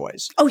Wars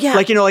toys. Oh yeah.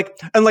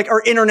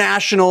 Our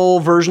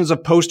international versions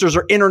of posters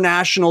or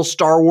international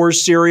Star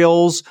Wars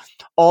cereals,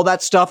 all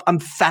that stuff. I'm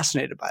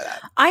fascinated by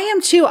that. I am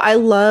too. I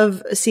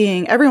love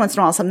seeing every once in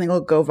a while something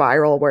will go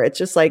viral where it's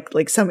just like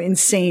some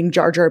insane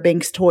Jar Jar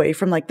Binks toy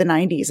from the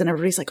 90s, and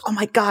everybody's like, "Oh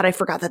my God, I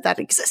forgot that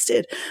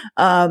existed."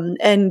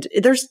 And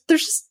there's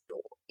just,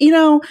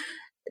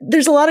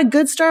 there's a lot of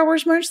good Star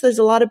Wars merch. There's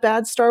a lot of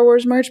bad Star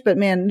Wars merch, but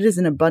man, it is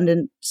an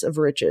abundance of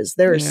riches.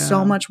 There is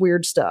so much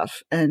weird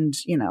stuff, and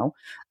you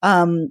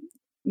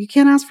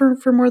can't ask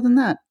for more than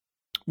that.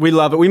 We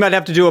love it. We might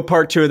have to do a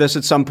part 2 of this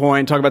at some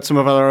point, talk about some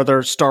of our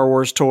other Star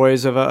Wars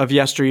toys of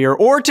yesteryear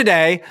or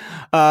today,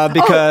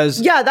 because...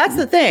 Oh, yeah, that's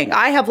the thing.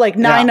 I have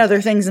 9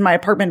 other things in my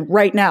apartment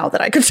right now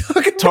that I could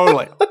talk about.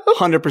 Totally.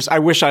 100%. I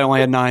wish I only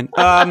had 9.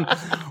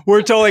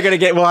 We're totally going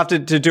to we'll have to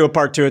do a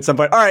part 2 at some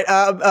point. All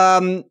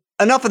right.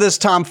 Enough of this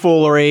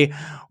tomfoolery.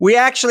 We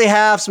actually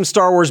have some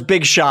Star Wars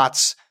big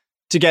shots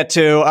to get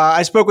to.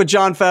 I spoke with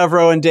Jon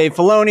Favreau and Dave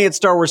Filoni at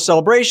Star Wars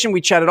Celebration.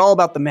 We chatted all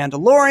about The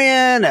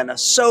Mandalorian and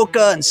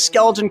Ahsoka and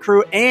Skeleton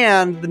Crew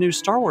and the new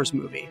Star Wars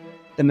movie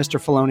that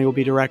Mr. Filoni will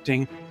be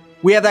directing.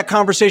 We have that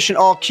conversation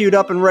all queued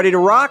up and ready to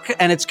rock,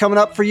 and it's coming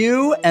up for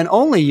you and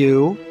only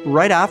you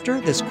right after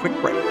this quick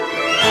break.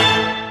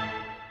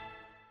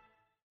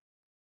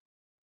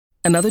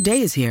 Another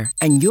day is here,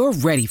 and you're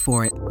ready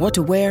for it. What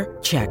to wear?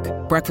 Check.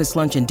 Breakfast,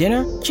 lunch, and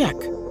dinner? Check.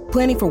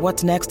 Planning for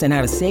what's next and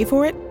how to save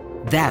for it?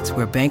 That's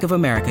where Bank of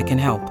America can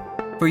help.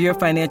 For your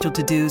financial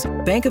to-dos,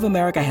 Bank of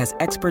America has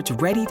experts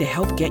ready to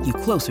help get you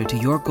closer to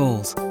your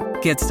goals.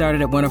 Get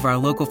started at one of our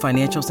local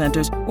financial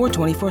centers or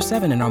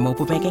 24/7 in our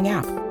mobile banking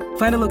app.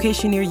 Find a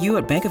location near you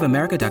at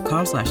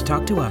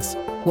bankofamerica.com/talktous.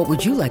 What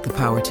would you like the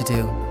power to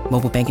do?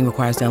 Mobile banking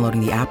requires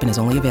downloading the app and is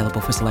only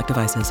available for select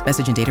devices.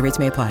 Message and data rates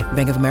may apply.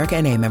 Bank of America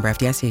NA, member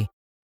FDIC.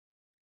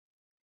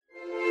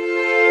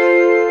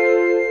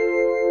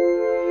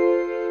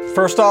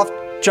 First off,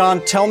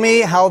 John, tell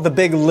me how the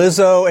big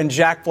Lizzo and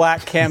Jack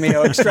Black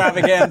cameo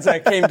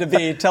extravaganza came to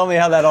be. Tell me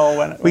how that all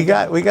went. We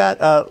got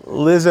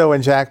Lizzo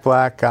and Jack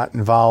Black got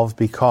involved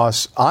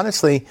because,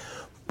 honestly,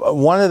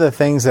 one of the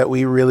things that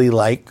we really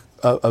like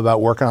about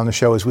working on the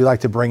show is we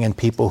like to bring in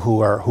people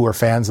who are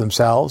fans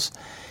themselves.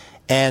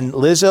 And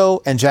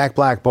Lizzo and Jack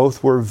Black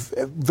both were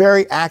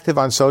very active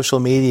on social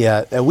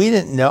media. We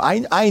didn't know.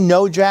 I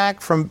know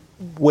Jack from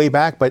way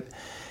back, but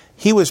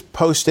he was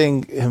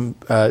posting him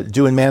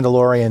doing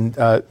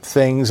Mandalorian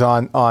things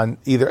on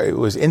either it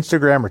was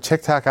Instagram or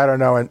TikTok, I don't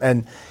know.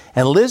 And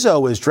Lizzo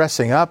was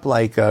dressing up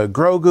like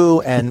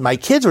Grogu, and my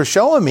kids were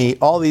showing me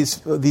all these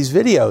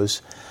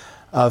videos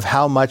of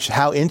how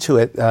into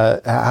it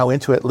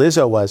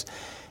Lizzo was.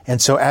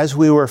 And so as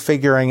we were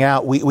figuring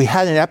out, we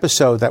had an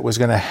episode that was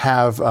going to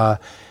have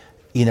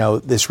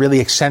this really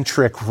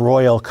eccentric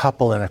royal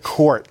couple in a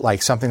court,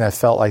 like something that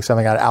felt like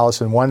something out of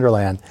Alice in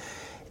Wonderland.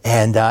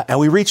 And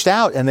we reached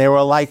out, and they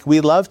were like,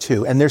 "We'd love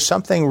to." And there's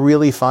something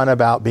really fun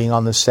about being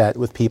on the set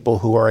with people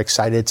who are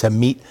excited to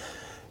meet,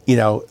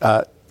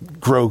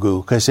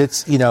 Grogu, because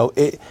it's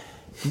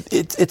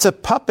it's a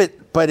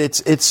puppet, but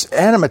it's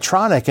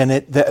animatronic, and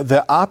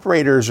the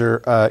operators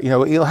are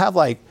you'll have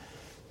like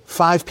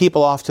 5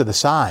 people off to the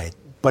side,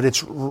 but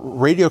it's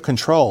radio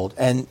controlled,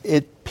 and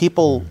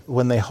people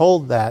when they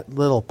hold that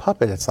little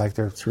puppet, it's like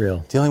they're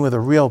dealing with a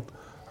real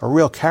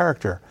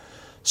character.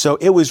 So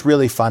it was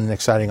really fun and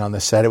exciting on the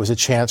set. It was a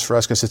chance for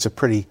us because it's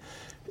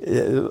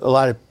a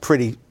lot of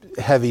pretty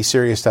heavy,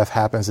 serious stuff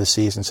happens this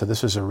season. So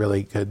this was a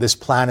really good. This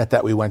planet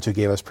that we went to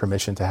gave us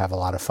permission to have a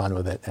lot of fun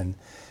with it, and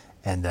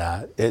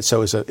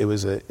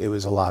it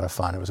was a lot of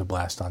fun. It was a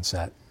blast on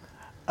set.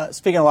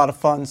 Speaking of a lot of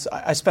fun,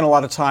 I spent a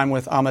lot of time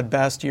with Ahmed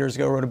Best years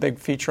ago. Wrote a big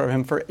feature of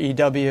him for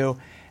EW,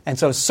 and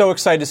so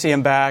excited to see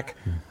him back.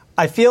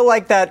 I feel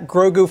like that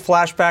Grogu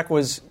flashback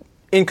was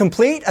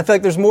incomplete. I feel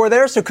like there's more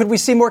there. So could we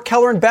see more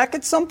Keller and Beck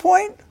at some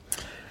point?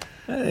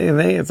 I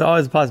think it's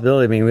always a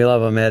possibility. I mean, we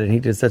love Ahmed, and he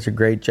did such a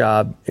great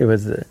job. It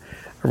was a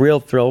real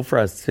thrill for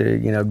us to,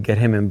 get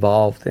him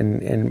involved.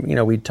 And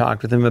we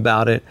talked with him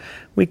about it.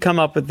 We come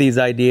up with these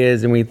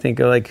ideas, and we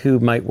think of, like, who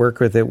might work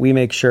with it. We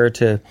make sure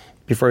to,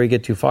 before we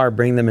get too far,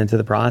 bring them into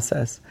the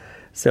process.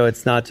 So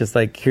it's not just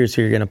like, here's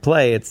who you're going to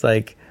play. It's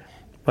like,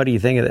 what do you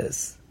think of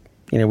this?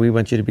 We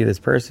want you to be this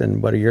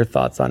person. What are your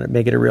thoughts on it?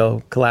 Make it a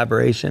real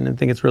collaboration. I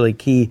think it's really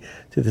key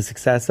to the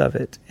success of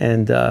it.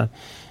 And,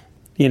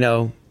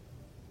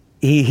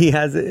 he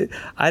has,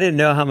 I didn't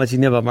know how much he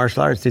knew about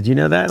martial arts. Did you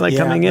know that?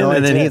 Coming in?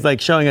 And then he's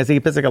like showing us,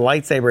 he puts like a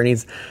lightsaber and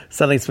he's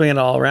suddenly swinging it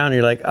all around. And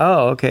you're like,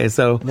 oh, okay.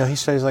 So. No, he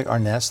studies like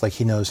Arness, like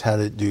he knows how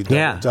to do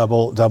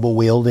double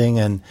wielding.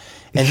 And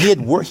he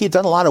had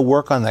done a lot of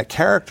work on that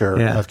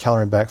character of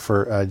Keller and Beck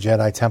for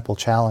Jedi Temple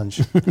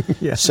Challenge.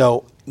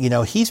 So,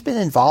 he's been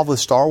involved with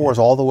Star Wars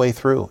all the way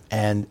through,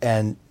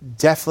 and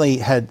definitely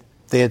had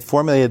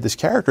formulated this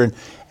character,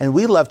 and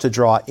we love to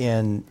draw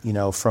in,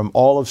 from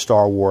all of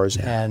Star Wars,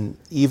 and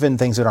even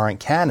things that aren't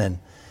canon.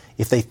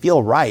 If they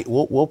feel right,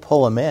 we'll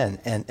pull them in,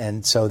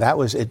 and so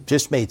it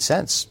just made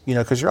sense,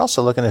 because you're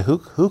also looking at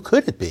who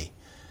could it be,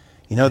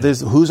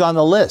 there's who's on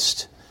the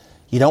list.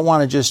 You don't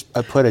want to just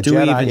put a Jedi in. Do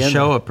we even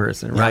show a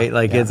person, right?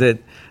 Is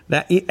it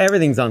that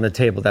everything's on the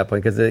table at that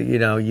point? Because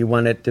you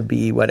want it to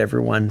be what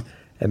everyone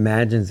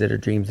imagines it or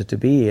dreams it to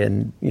be.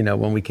 And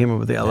when we came up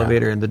with the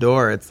elevator and the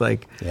door, it's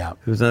like,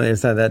 who's on the other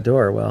side of that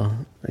door? Well,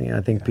 I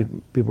think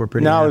people were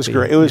pretty. No, it was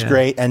great. It was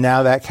great, and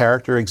now that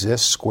character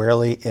exists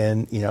squarely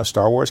in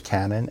Star Wars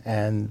canon.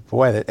 And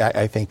boy,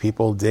 I think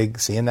people dig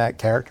seeing that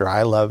character.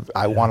 I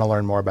want to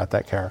learn more about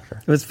that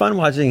character. It was fun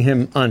watching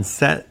him on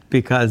set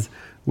because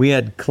we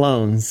had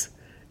clones.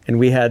 And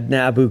we had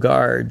Naboo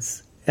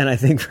guards. And I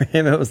think for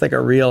him, it was like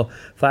a real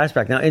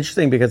flashback. Now,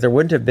 interesting because there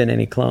wouldn't have been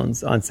any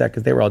clones on set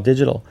because they were all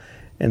digital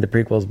in the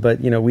prequels.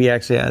 But, we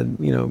actually had,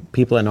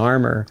 people in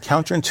armor.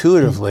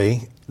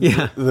 Counterintuitively,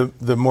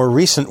 the more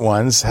recent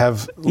ones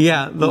have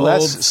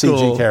less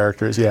CG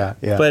characters.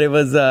 But it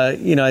was, I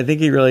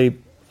think he really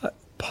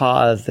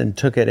paused and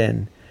took it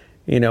in.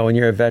 When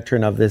you're a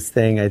veteran of this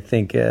thing, I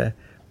think it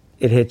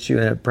hits you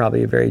in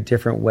probably a very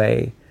different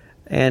way.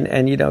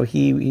 And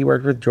he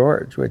worked with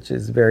George, which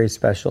is very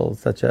special.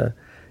 Such a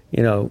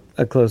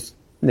close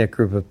knit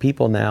group of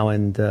people now,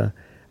 and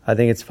I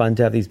think it's fun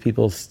to have these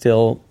people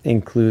still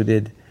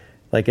included,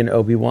 like in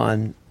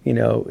Obi-Wan.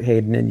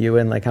 Hayden and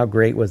Ewan. Like, how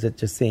great was it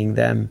just seeing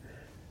them?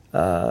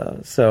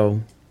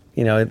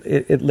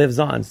 It lives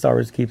on. Star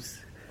Wars keeps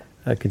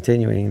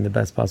continuing in the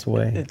best possible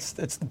way. It's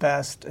the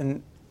best.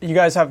 And you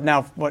guys have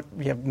now,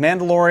 you have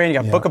Mandalorian, you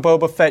got Book of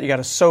Boba Fett, you got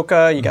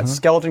Ahsoka, you got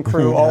Skeleton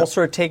Crew, all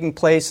sort of taking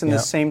place in the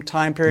same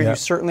time period. You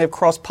certainly have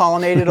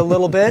cross-pollinated a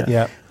little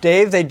bit.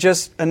 Dave, they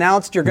just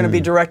announced you're going to be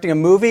directing a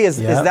movie. Is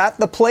that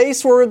the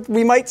place where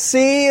we might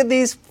see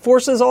these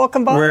forces all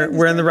combined?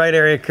 We're in the right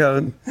area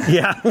code.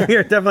 Yeah, we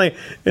are definitely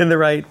in the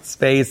right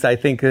space. I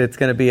think it's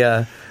going to be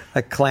a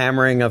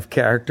clamoring of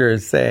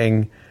characters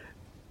saying,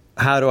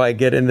 how do I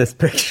get in this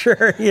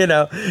picture?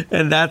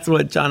 And that's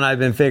what John and I have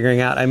been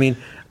figuring out. I mean,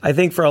 I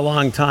think for a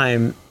long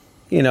time,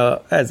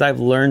 as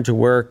I've learned to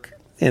work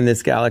in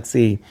this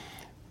galaxy,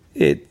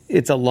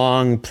 it's a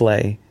long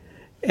play.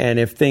 And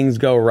if things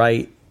go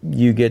right,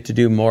 you get to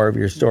do more of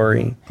your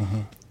story.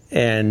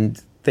 And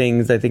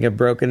things, I think, have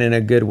broken in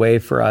a good way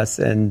for us.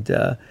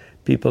 And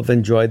people have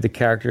enjoyed the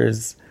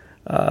characters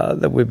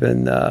that we've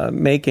been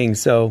making.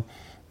 So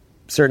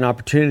certain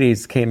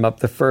opportunities came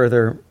up the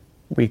further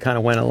we kind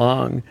of went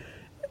along,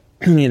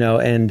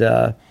 and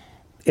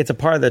it's a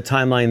part of the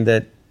timeline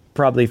that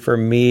probably for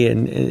me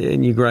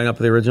and you growing up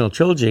with the original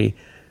trilogy,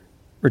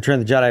 Return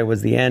of the Jedi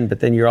was the end, but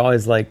then you're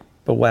always like,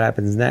 but what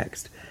happens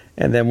next?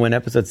 And then when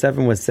Episode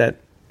 7 was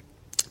set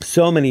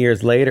so many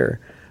years later,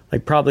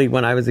 like probably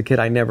when I was a kid,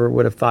 I never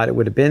would have thought it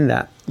would have been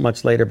that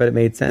much later, but it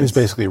made sense. It was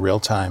basically real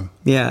time.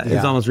 Yeah, it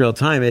was almost real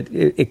time.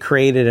 It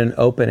created an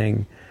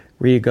opening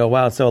where you go,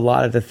 wow, so a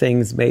lot of the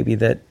things maybe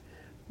that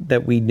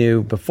we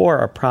knew before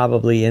are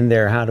probably in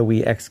there. How do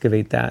we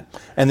excavate that?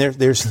 And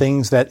there's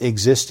things that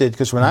existed,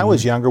 because when I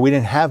was younger, we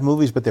didn't have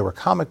movies, but there were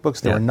comic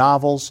books, there were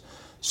novels.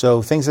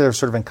 So things that are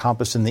sort of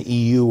encompassed in the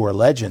EU or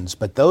legends.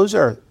 But those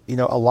are,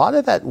 a lot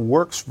of that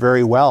works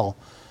very well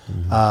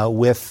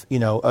with,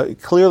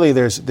 clearly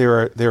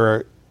there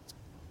are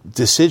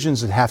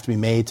decisions that have to be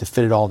made to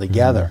fit it all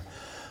together.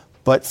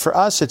 But for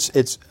us,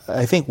 it's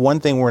I think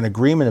one thing we're in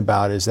agreement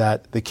about is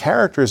that the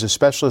characters, as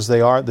special as they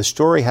are, the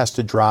story has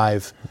to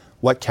drive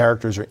what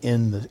characters are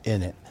in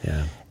it.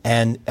 Yeah.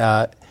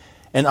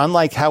 And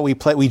unlike how we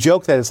play, we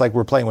joke that it's like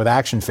we're playing with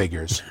action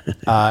figures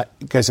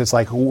because it's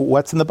like,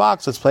 what's in the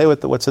box? Let's play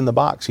with what's in the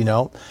box,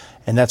 And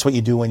that's what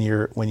you do when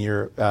you're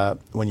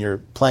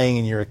playing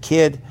and you're a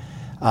kid.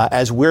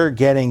 As we're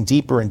getting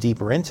deeper and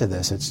deeper into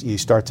this, you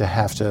start to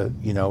have to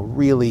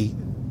really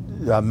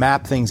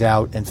map things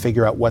out and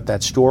figure out what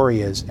that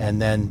story is,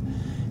 and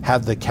then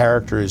have the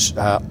characters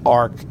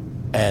arc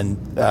and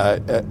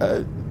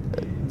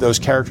those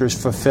characters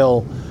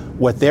fulfill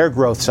what their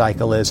growth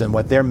cycle is and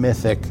what their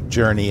mythic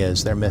journey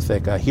is, their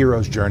mythic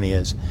hero's journey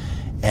is.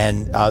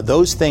 And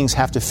those things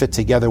have to fit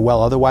together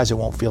well, otherwise it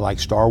won't feel like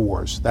Star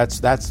Wars.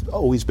 That's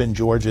always been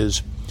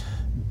George's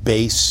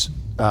base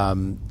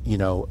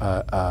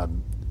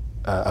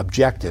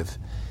objective,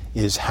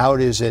 is how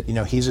does it,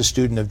 he's a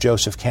student of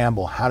Joseph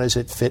Campbell, how does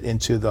it fit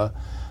into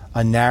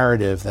a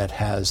narrative that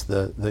has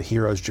the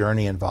hero's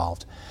journey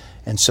involved?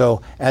 And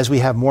so as we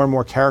have more and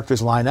more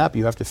characters line up,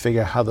 you have to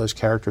figure out how those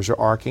characters are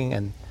arcing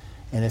and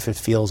if it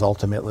feels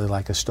ultimately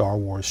like a Star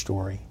Wars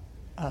story.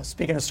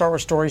 Speaking of Star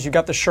Wars stories, you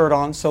got the shirt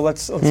on, so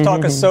let's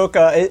talk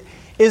Ahsoka.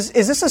 Is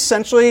this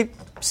essentially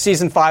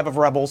season 5 of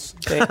Rebels?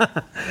 Well,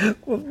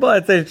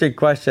 that's an interesting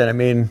question. I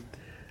mean,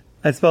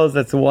 I suppose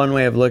that's one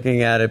way of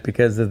looking at it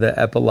because of the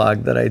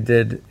epilogue that I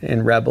did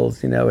in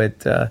Rebels. It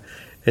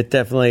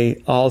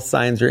definitely, all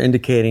signs are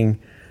indicating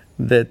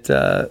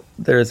that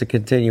there is a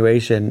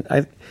continuation.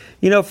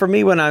 For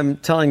me, when I'm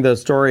telling those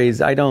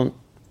stories, I don't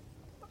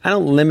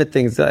limit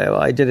things.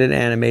 I did it in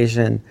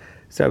animation,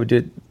 so I would do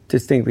it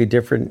distinctly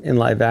different in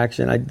live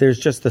action. There's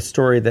just the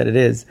story that it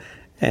is,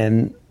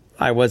 and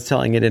I was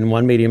telling it in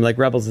one medium. Like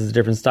Rebels is a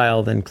different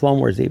style than Clone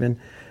Wars, even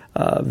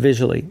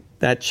visually.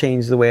 That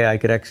changed the way I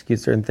could execute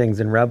certain things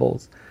in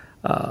Rebels.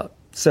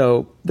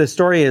 So the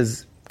story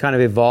has kind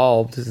of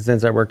evolved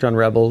since I worked on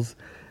Rebels.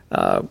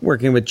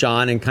 Working with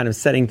John and kind of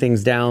setting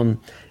things down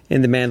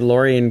in The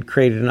Mandalorian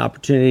created an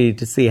opportunity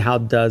to see how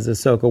does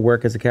Ahsoka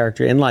work as a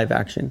character in live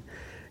action.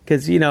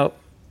 Because,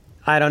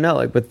 I don't know,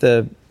 like with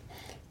the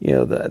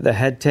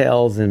head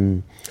tails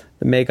and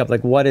the makeup,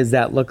 like what does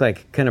that look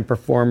like? Can a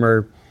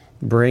performer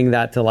bring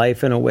that to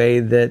life in a way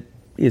that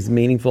is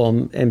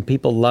meaningful and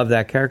people love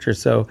that character?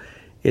 So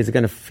is it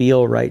going to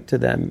feel right to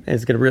them?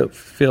 Is it going to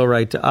feel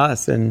right to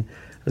us? And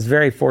I was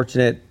very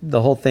fortunate.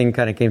 The whole thing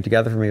kind of came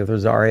together for me with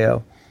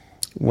Rosario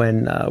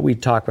when we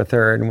talked with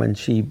her and when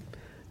she,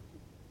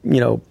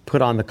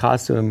 put on the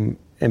costume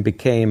and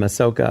became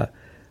Ahsoka.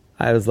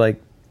 I was like,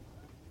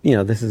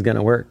 this is going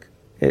to work.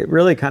 It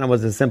really kind of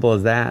was as simple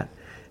as that.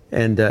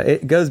 And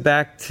it goes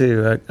back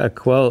to a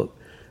quote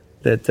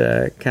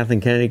that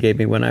Kathleen Kennedy gave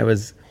me when I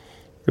was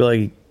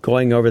really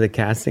going over the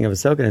casting of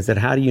Ahsoka, and I said,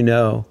 how do you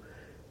know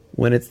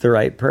when it's the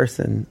right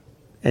person?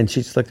 And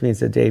she just looked at me and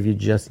said, Dave, you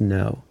just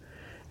know.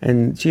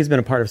 And she's been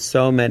a part of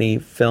so many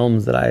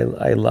films that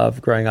I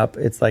love growing up.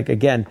 It's like,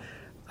 again,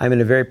 I'm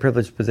in a very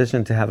privileged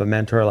position to have a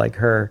mentor like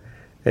her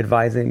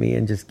advising me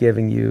and just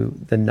giving you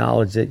the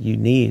knowledge that you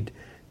need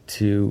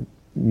to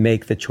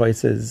make the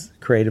choices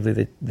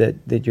creatively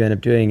that you end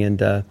up doing.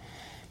 And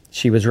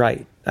she was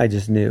right. I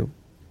just knew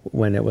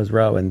when it was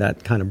Ro, and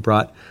that kind of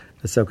brought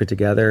Ahsoka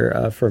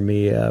together for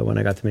me when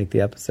I got to make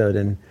the episode,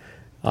 and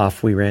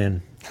off we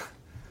ran.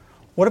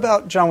 What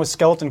about John with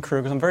Skeleton Crew?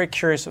 Because I'm very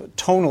curious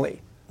tonally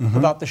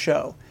about the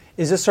show.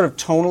 Is this sort of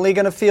tonally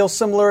going to feel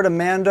similar to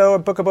Mando or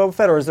Book of Boba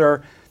Fett, or is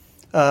there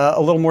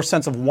a little more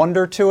sense of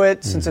wonder to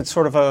it, since it's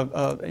sort of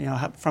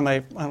from a,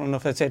 I don't know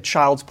if I'd say a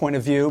child's point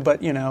of view,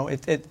 but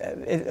it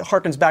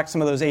harkens back to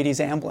some of those 80s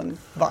Amblin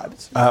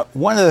vibes.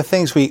 One of the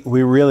things we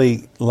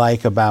really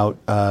like about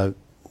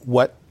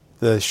what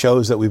the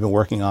shows that we've been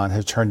working on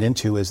have turned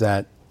into is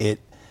that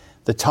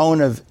the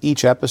tone of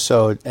each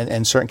episode, and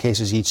in certain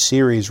cases each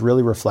series,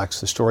 really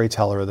reflects the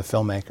storyteller or the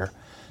filmmaker.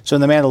 So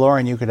in The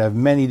Mandalorian, you could have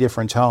many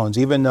different tones.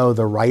 Even though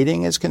the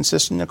writing is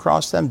consistent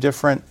across them,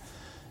 different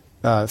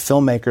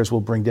filmmakers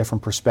will bring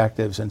different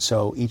perspectives, and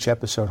so each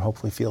episode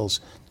hopefully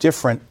feels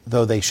different,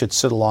 though they should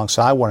sit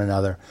alongside one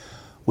another.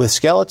 With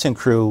Skeleton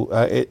Crew,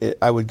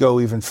 I would go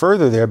even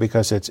further there,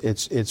 because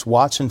it's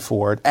Watson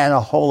Ford and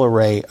a whole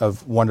array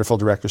of wonderful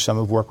directors, some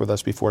who've worked with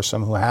us before,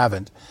 some who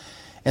haven't.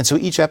 And so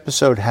each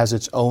episode has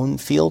its own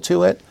feel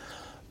to it,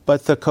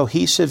 but the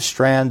cohesive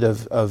strand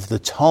of the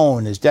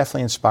tone is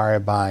definitely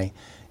inspired by,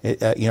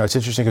 it's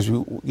interesting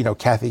because,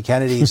 Kathy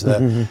Kennedy's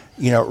running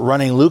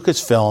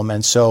Lucasfilm,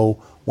 and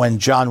so when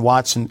John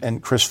Watson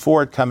and Chris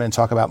Ford come in and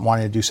talk about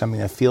wanting to do something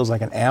that feels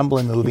like an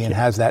Amblin movie and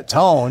has that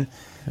tone,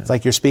 it's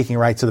like you're speaking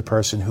right to the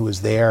person who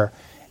is there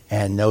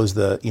and knows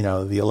the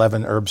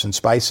 11 herbs and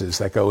spices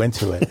that go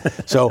into it.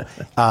 So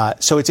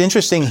it's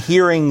interesting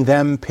hearing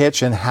them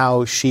pitch and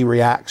how she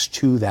reacts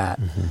to that.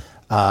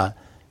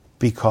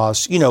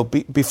 Because,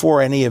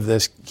 before any of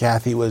this,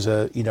 Kathy was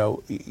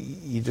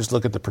you just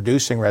look at the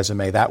producing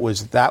resume, that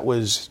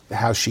was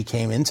how she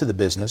came into the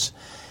business.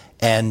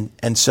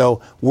 And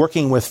so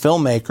working with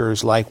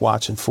filmmakers like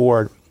Watson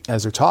Ford,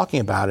 as they're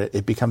talking about it,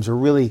 it becomes a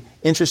really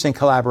interesting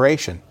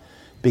collaboration,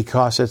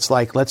 because it's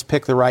like, let's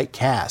pick the right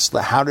cast.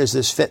 How does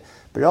this fit?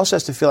 But it also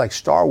has to feel like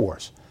Star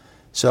Wars.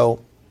 So,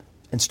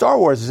 and Star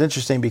Wars is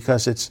interesting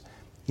because it's,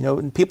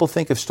 when people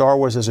think of Star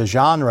Wars as a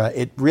genre,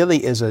 it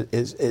really is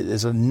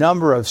a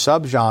number of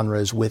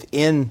subgenres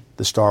within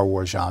the Star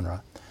Wars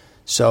genre.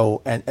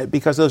 So, and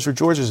because those are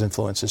George's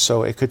influences,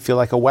 so it could feel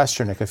like a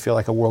Western, it could feel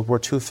like a World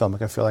War II film, it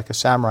could feel like a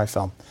samurai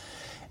film.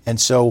 And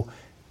so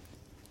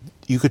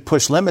you could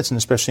push limits, and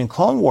especially in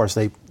Clone Wars,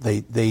 they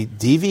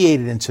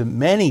deviated into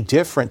many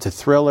different, to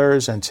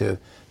thrillers and to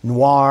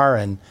noir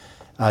and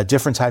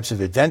different types of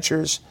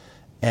adventures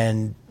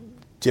and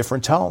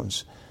different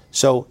tones.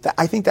 So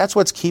I think that's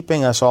what's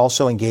keeping us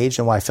also engaged,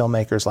 and why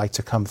filmmakers like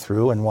to come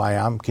through, and why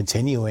I'm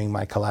continuing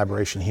my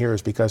collaboration here,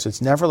 is because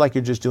it's never like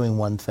you're just doing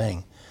one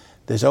thing.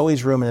 There's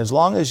always room, and as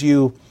long as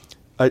you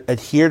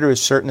adhere to a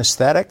certain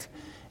aesthetic,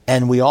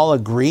 and we all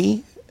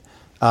agree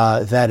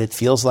that it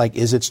feels like,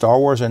 is it Star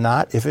Wars or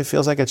not? If it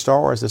feels like it's Star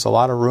Wars, there's a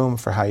lot of room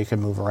for how you can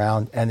move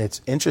around. And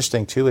it's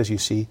interesting, too, as you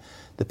see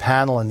the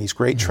panel and these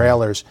great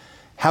trailers,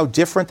 how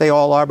different they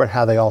all are, but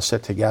how they all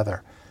sit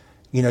together.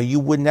 You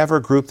would never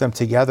group them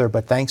together,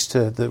 but thanks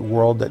to the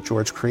world that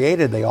George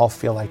created, they all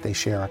feel like they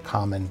share a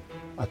common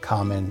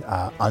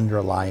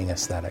underlying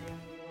aesthetic.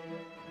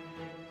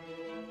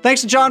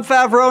 Thanks to Jon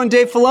Favreau and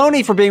Dave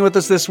Filoni for being with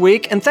us this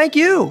week, and thank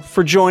you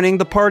for joining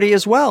the party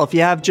as well. If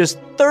you have just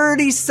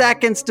 30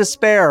 seconds to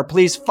spare,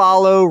 please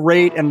follow,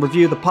 rate, and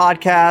review the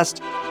podcast.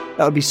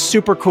 That would be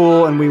super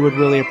cool, and we would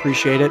really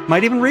appreciate it.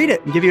 Might even read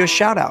it and give you a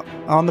shout out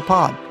on the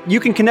pod. You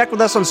can connect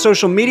with us on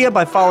social media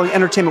by following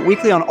Entertainment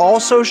Weekly on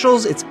all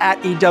socials. It's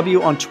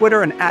 @EW on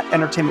Twitter and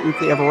 @Entertainment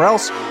Weekly everywhere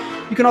else.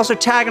 You can also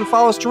tag and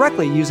follow us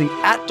directly using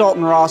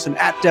 @Dalton Ross and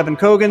 @Devin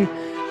Kogan.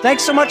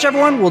 Thanks so much,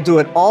 everyone. We'll do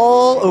it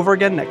all over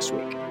again next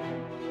week.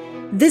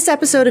 This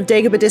episode of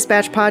Dagobah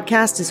Dispatch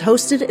Podcast is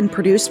hosted and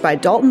produced by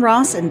Dalton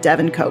Ross and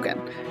Devin Kogan.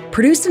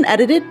 Produced and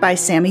edited by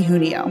Sammy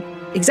Junio.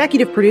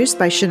 Executive produced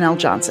by Chanel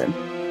Johnson.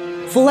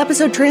 Full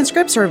episode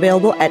transcripts are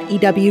available at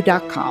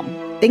EW.com.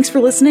 Thanks for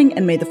listening,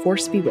 and may the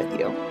Force be with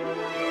you.